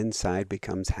on the inside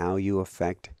becomes how you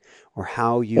affect or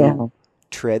how you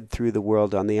tread through the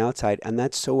world on the outside. And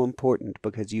that's so important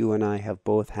because you and I have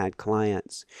both had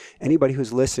clients. Anybody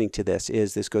who's listening to this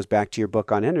goes back to your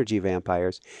book on energy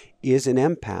vampires, is an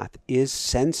empath, is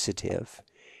sensitive.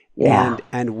 Yeah.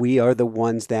 And we are the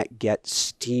ones that get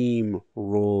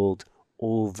steamrolled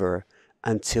over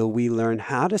until we learn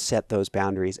how to set those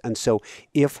boundaries. And so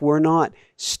if we're not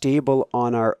stable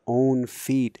on our own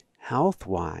feet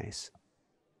health-wise,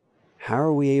 how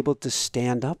are we able to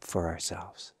stand up for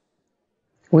ourselves?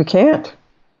 We can't.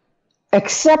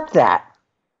 Except that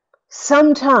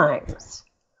sometimes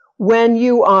when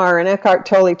you are, and Eckhart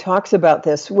Tolle talks about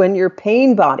this, when your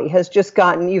pain body has just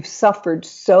you've suffered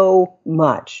so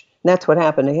much. And that's what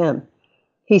happened to him.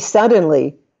 He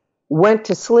suddenly went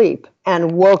to sleep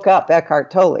and woke up, Eckhart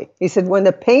Tolle. He said, when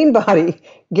the pain body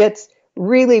gets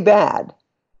really bad,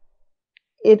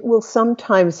 it will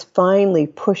sometimes finally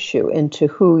push you into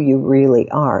who you really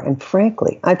are. And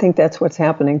frankly, I think that's what's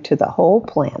happening to the whole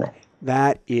planet.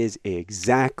 That is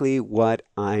exactly what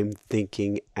I'm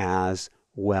thinking as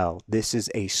well. This is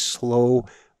a slow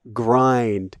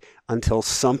grind until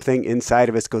something inside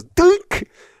of us goes, dunk,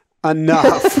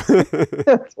 enough.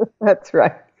 That's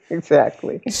right.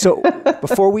 Exactly. So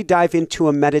before we dive into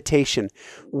a meditation,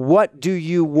 what do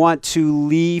you want to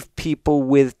leave people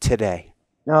with today?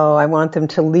 Oh, I want them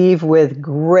to leave with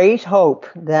great hope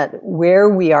that where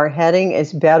we are heading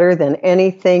is better than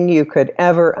anything you could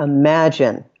ever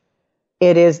imagine.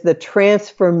 It is the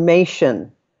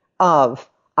transformation of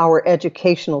our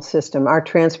educational system, our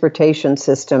transportation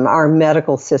system, our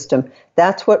medical system.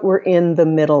 That's what we're in the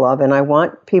middle of. And I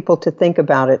want people to think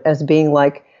about it as being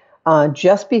like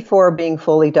just before being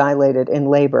fully dilated in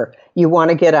labor. You want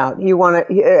to get out.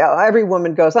 Every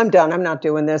woman goes, I'm done. I'm not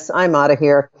doing this. I'm out of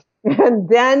here. And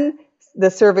then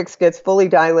the cervix gets fully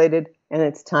dilated and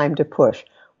it's time to push.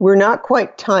 We're not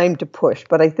quite timed to push,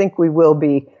 but I think we will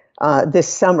be this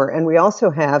summer. And we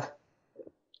also have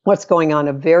what's going on,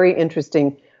 a very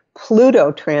interesting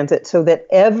Pluto transit, so that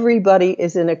everybody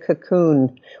is in a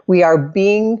cocoon. We are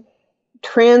being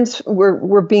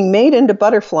we're being made into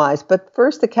butterflies, but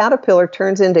first the caterpillar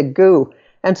turns into goo.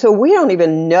 And so we don't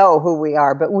even know who we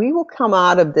are, but we will come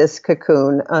out of this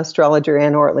cocoon, astrologer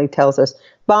Anne Ortley tells us,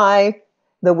 by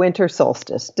the winter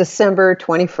solstice, December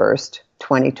 21st,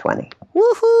 2020.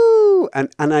 Woohoo!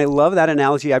 And I love that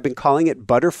analogy. I've been calling it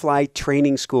butterfly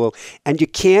training school. And you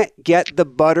can't get the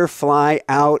butterfly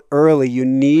out early. You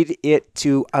need it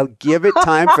to give it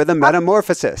time for the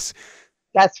metamorphosis.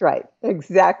 That's right.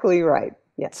 Exactly right.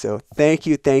 Yes. So thank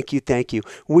you.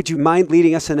 Would you mind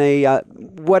leading us in a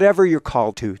whatever you're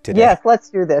called to today? Yes, let's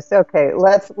do this. Okay,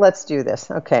 let's do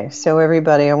this. Okay, so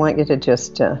everybody, I want you to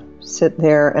just sit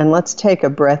there and let's take a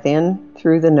breath in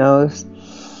through the nose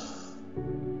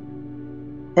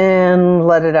and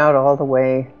let it out all the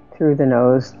way through the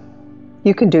nose.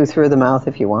 You can do through the mouth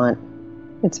if you want.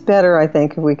 It's better, I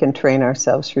think, if we can train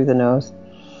ourselves through the nose.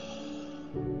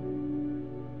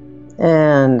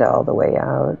 And all the way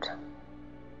out.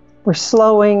 We're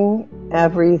slowing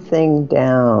everything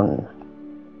down.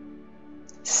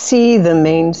 See the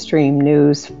mainstream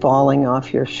news falling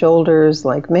off your shoulders,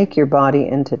 like make your body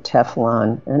into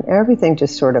Teflon, and everything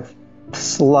just sort of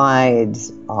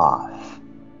slides off.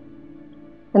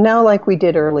 And now, like we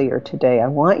did earlier today, I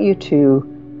want you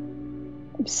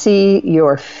to see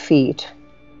your feet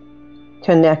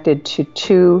connected to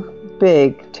two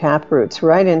big taproots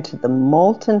right into the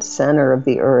molten center of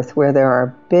the earth where there are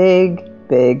big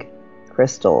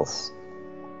crystals.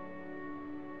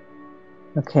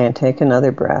 Okay, and take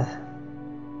another breath.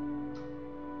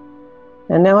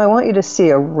 And now I want you to see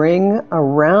a ring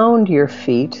around your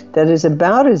feet that is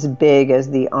about as big as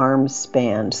the arm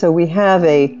span. So we have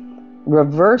a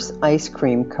reverse ice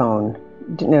cream cone,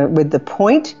 with the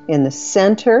point in the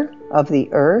center of the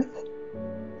earth,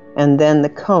 and then the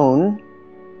cone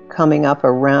coming up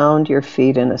around your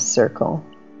feet in a circle.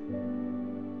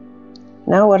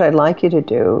 Now what I'd like you to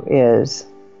do is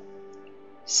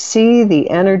see the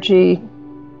energy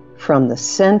from the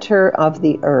center of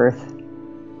the earth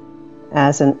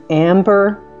as an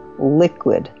amber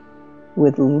liquid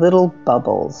with little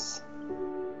bubbles.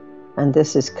 And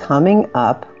this is coming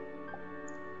up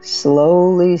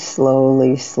slowly,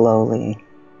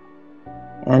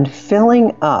 and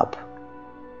filling up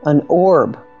an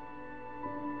orb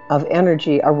of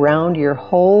energy around your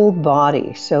whole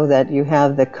body so that you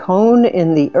have the cone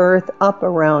in the earth up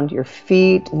around your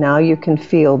feet. Now you can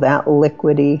feel that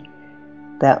liquidy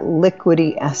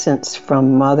essence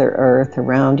from Mother Earth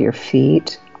around your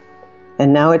feet.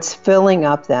 And now it's filling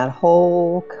up that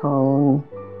whole cone,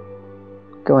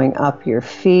 going up your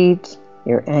feet,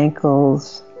 your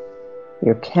ankles,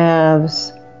 your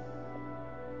calves,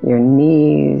 your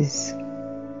knees,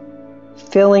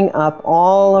 filling up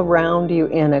all around you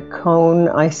in a cone,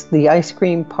 the ice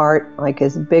cream part like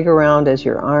as big around as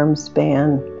your arm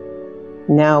span.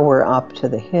 Now we're up to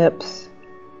the hips.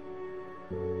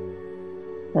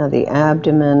 Now the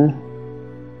abdomen,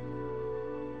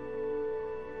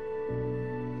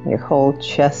 your whole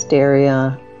chest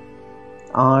area,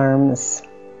 arms,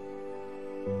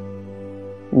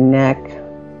 neck,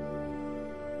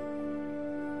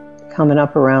 coming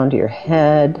up around your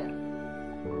head,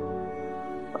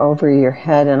 over your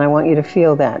head, and I want you to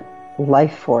feel that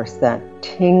life force, that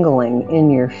tingling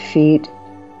in your feet,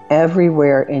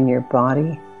 everywhere in your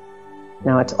body.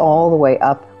 Now it's all the way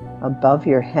up above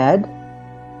your head,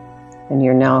 and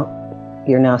you're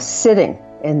now sitting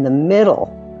in the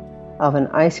middle of an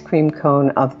ice cream cone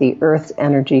of the earth's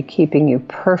energy, keeping you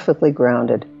perfectly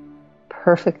grounded,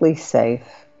 perfectly safe.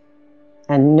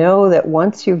 And know that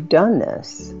once you've done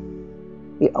this,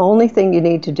 the only thing you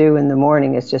need to do in the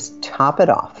morning is just top it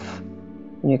off.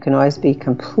 And you can always be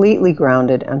completely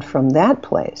grounded. And from that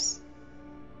place,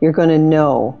 you're going to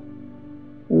know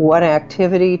what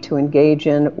activity to engage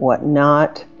in, what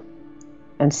not,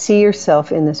 and see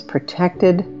yourself in this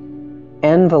protected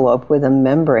envelope with a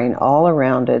membrane all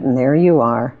around it. And there you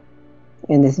are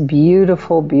in this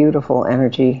beautiful, beautiful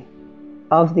energy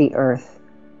of the earth.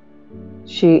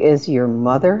 She is your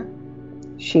mother.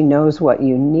 She knows what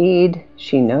you need.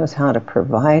 She knows how to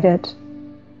provide it.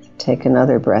 Take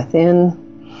another breath in.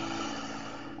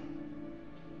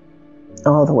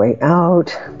 All the way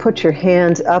out. Put your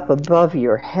hands up above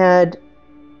your head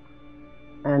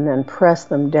and then press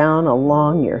them down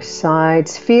along your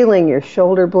sides, feeling your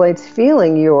shoulder blades,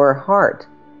 feeling your heart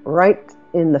right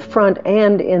in the front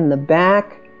and in the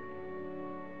back.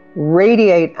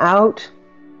 Radiate out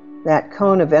that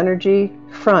cone of energy,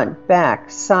 front, back,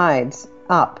 sides,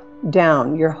 up,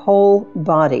 down, your whole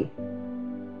body,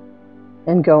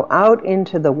 and go out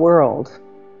into the world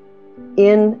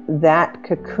in that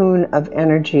cocoon of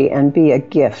energy and be a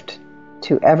gift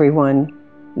to everyone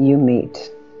you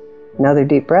meet. Another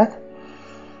deep breath.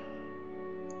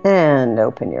 And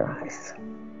open your eyes.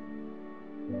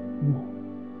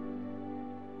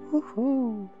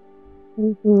 Woohoo.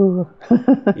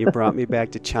 You brought me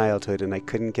back to childhood, and I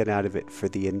couldn't get out of it for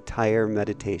the entire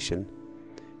meditation.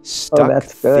 Stuck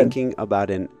thinking about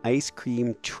an ice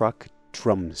cream truck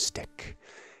drumstick.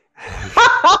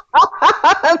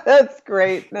 That's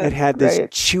great. It had this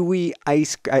chewy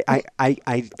ice.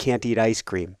 I can't eat ice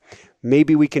cream.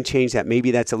 Maybe we can change that. Maybe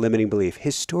that's a limiting belief.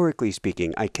 Historically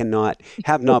speaking, I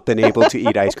have not been able to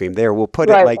eat ice cream. There, we'll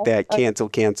put it like that. Cancel,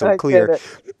 clear.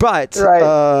 But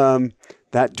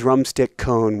that drumstick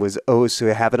cone was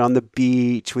so have it on the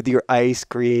beach with your ice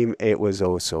cream. It was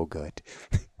so good.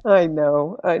 I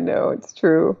know. It's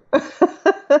true.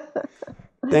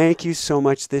 Thank you so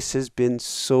much. This has been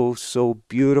so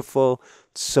beautiful,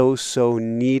 so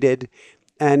needed.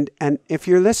 And if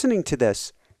you're listening to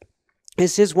this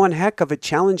is one heck of a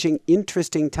challenging,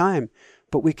 interesting time,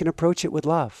 but we can approach it with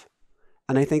love.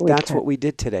 And I think that's what we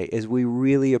did today, is we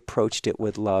really approached it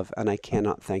with love, and I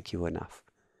cannot thank you enough.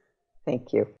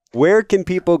 Thank you. Where can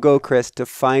people go, Chris, to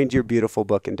find your beautiful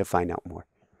book and to find out more?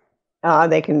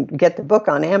 They can get the book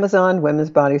on Amazon,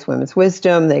 Women's Bodies, Women's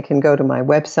Wisdom. They can go to my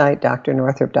website,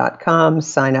 drnorthrup.com,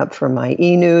 sign up for my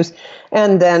e-news,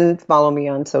 and then follow me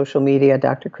on social media,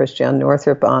 Dr. Christiane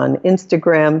Northrup, on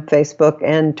Instagram, Facebook,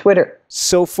 and Twitter.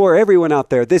 So for everyone out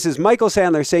there, this is Michael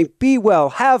Sandler saying, be well,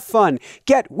 have fun,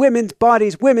 get women's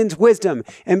bodies, women's wisdom,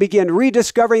 and begin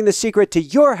rediscovering the secret to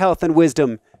your health and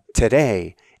wisdom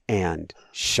today, and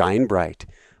shine bright.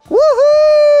 Woohoo!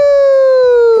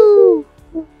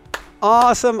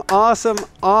 Awesome,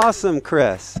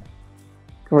 Chris.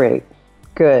 Great.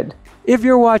 Good. If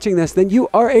you're watching this, then you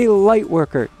are a light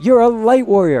worker. You're a light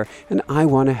warrior, and I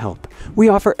want to help. We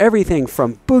offer everything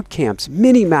from boot camps,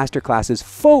 mini masterclasses,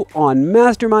 full-on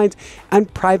masterminds,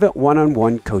 and private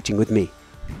one-on-one coaching with me.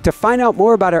 To find out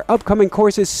more about our upcoming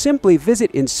courses, simply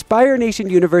visit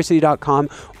InspireNationUniversity.com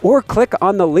or click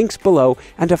on the links below.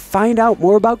 And to find out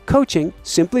more about coaching,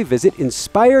 simply visit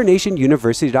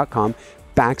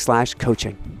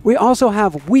InspireNationUniversity.com/coaching. We also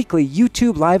have weekly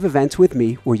YouTube live events with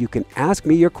me where you can ask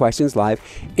me your questions live,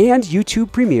 and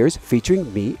YouTube premieres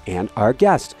featuring me and our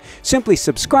guests. Simply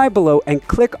subscribe below and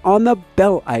click on the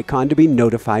bell icon to be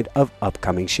notified of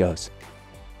upcoming shows.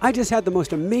 I just had the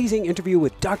most amazing interview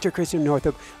with Dr. Christiane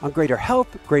Northrup on greater health,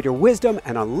 greater wisdom,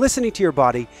 and on listening to your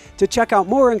body. To check out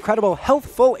more incredible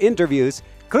healthful interviews,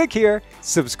 click here,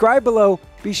 subscribe below.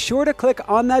 Be sure to click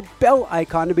on that bell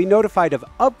icon to be notified of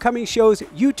upcoming shows,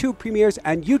 YouTube premieres,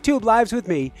 and YouTube lives with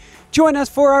me. Join us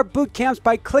for our boot camps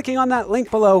by clicking on that link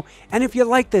below. And if you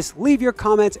like this, leave your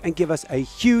comments and give us a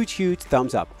huge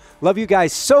thumbs up. Love you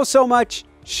guys so much.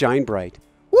 Shine bright.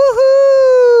 Woohoo!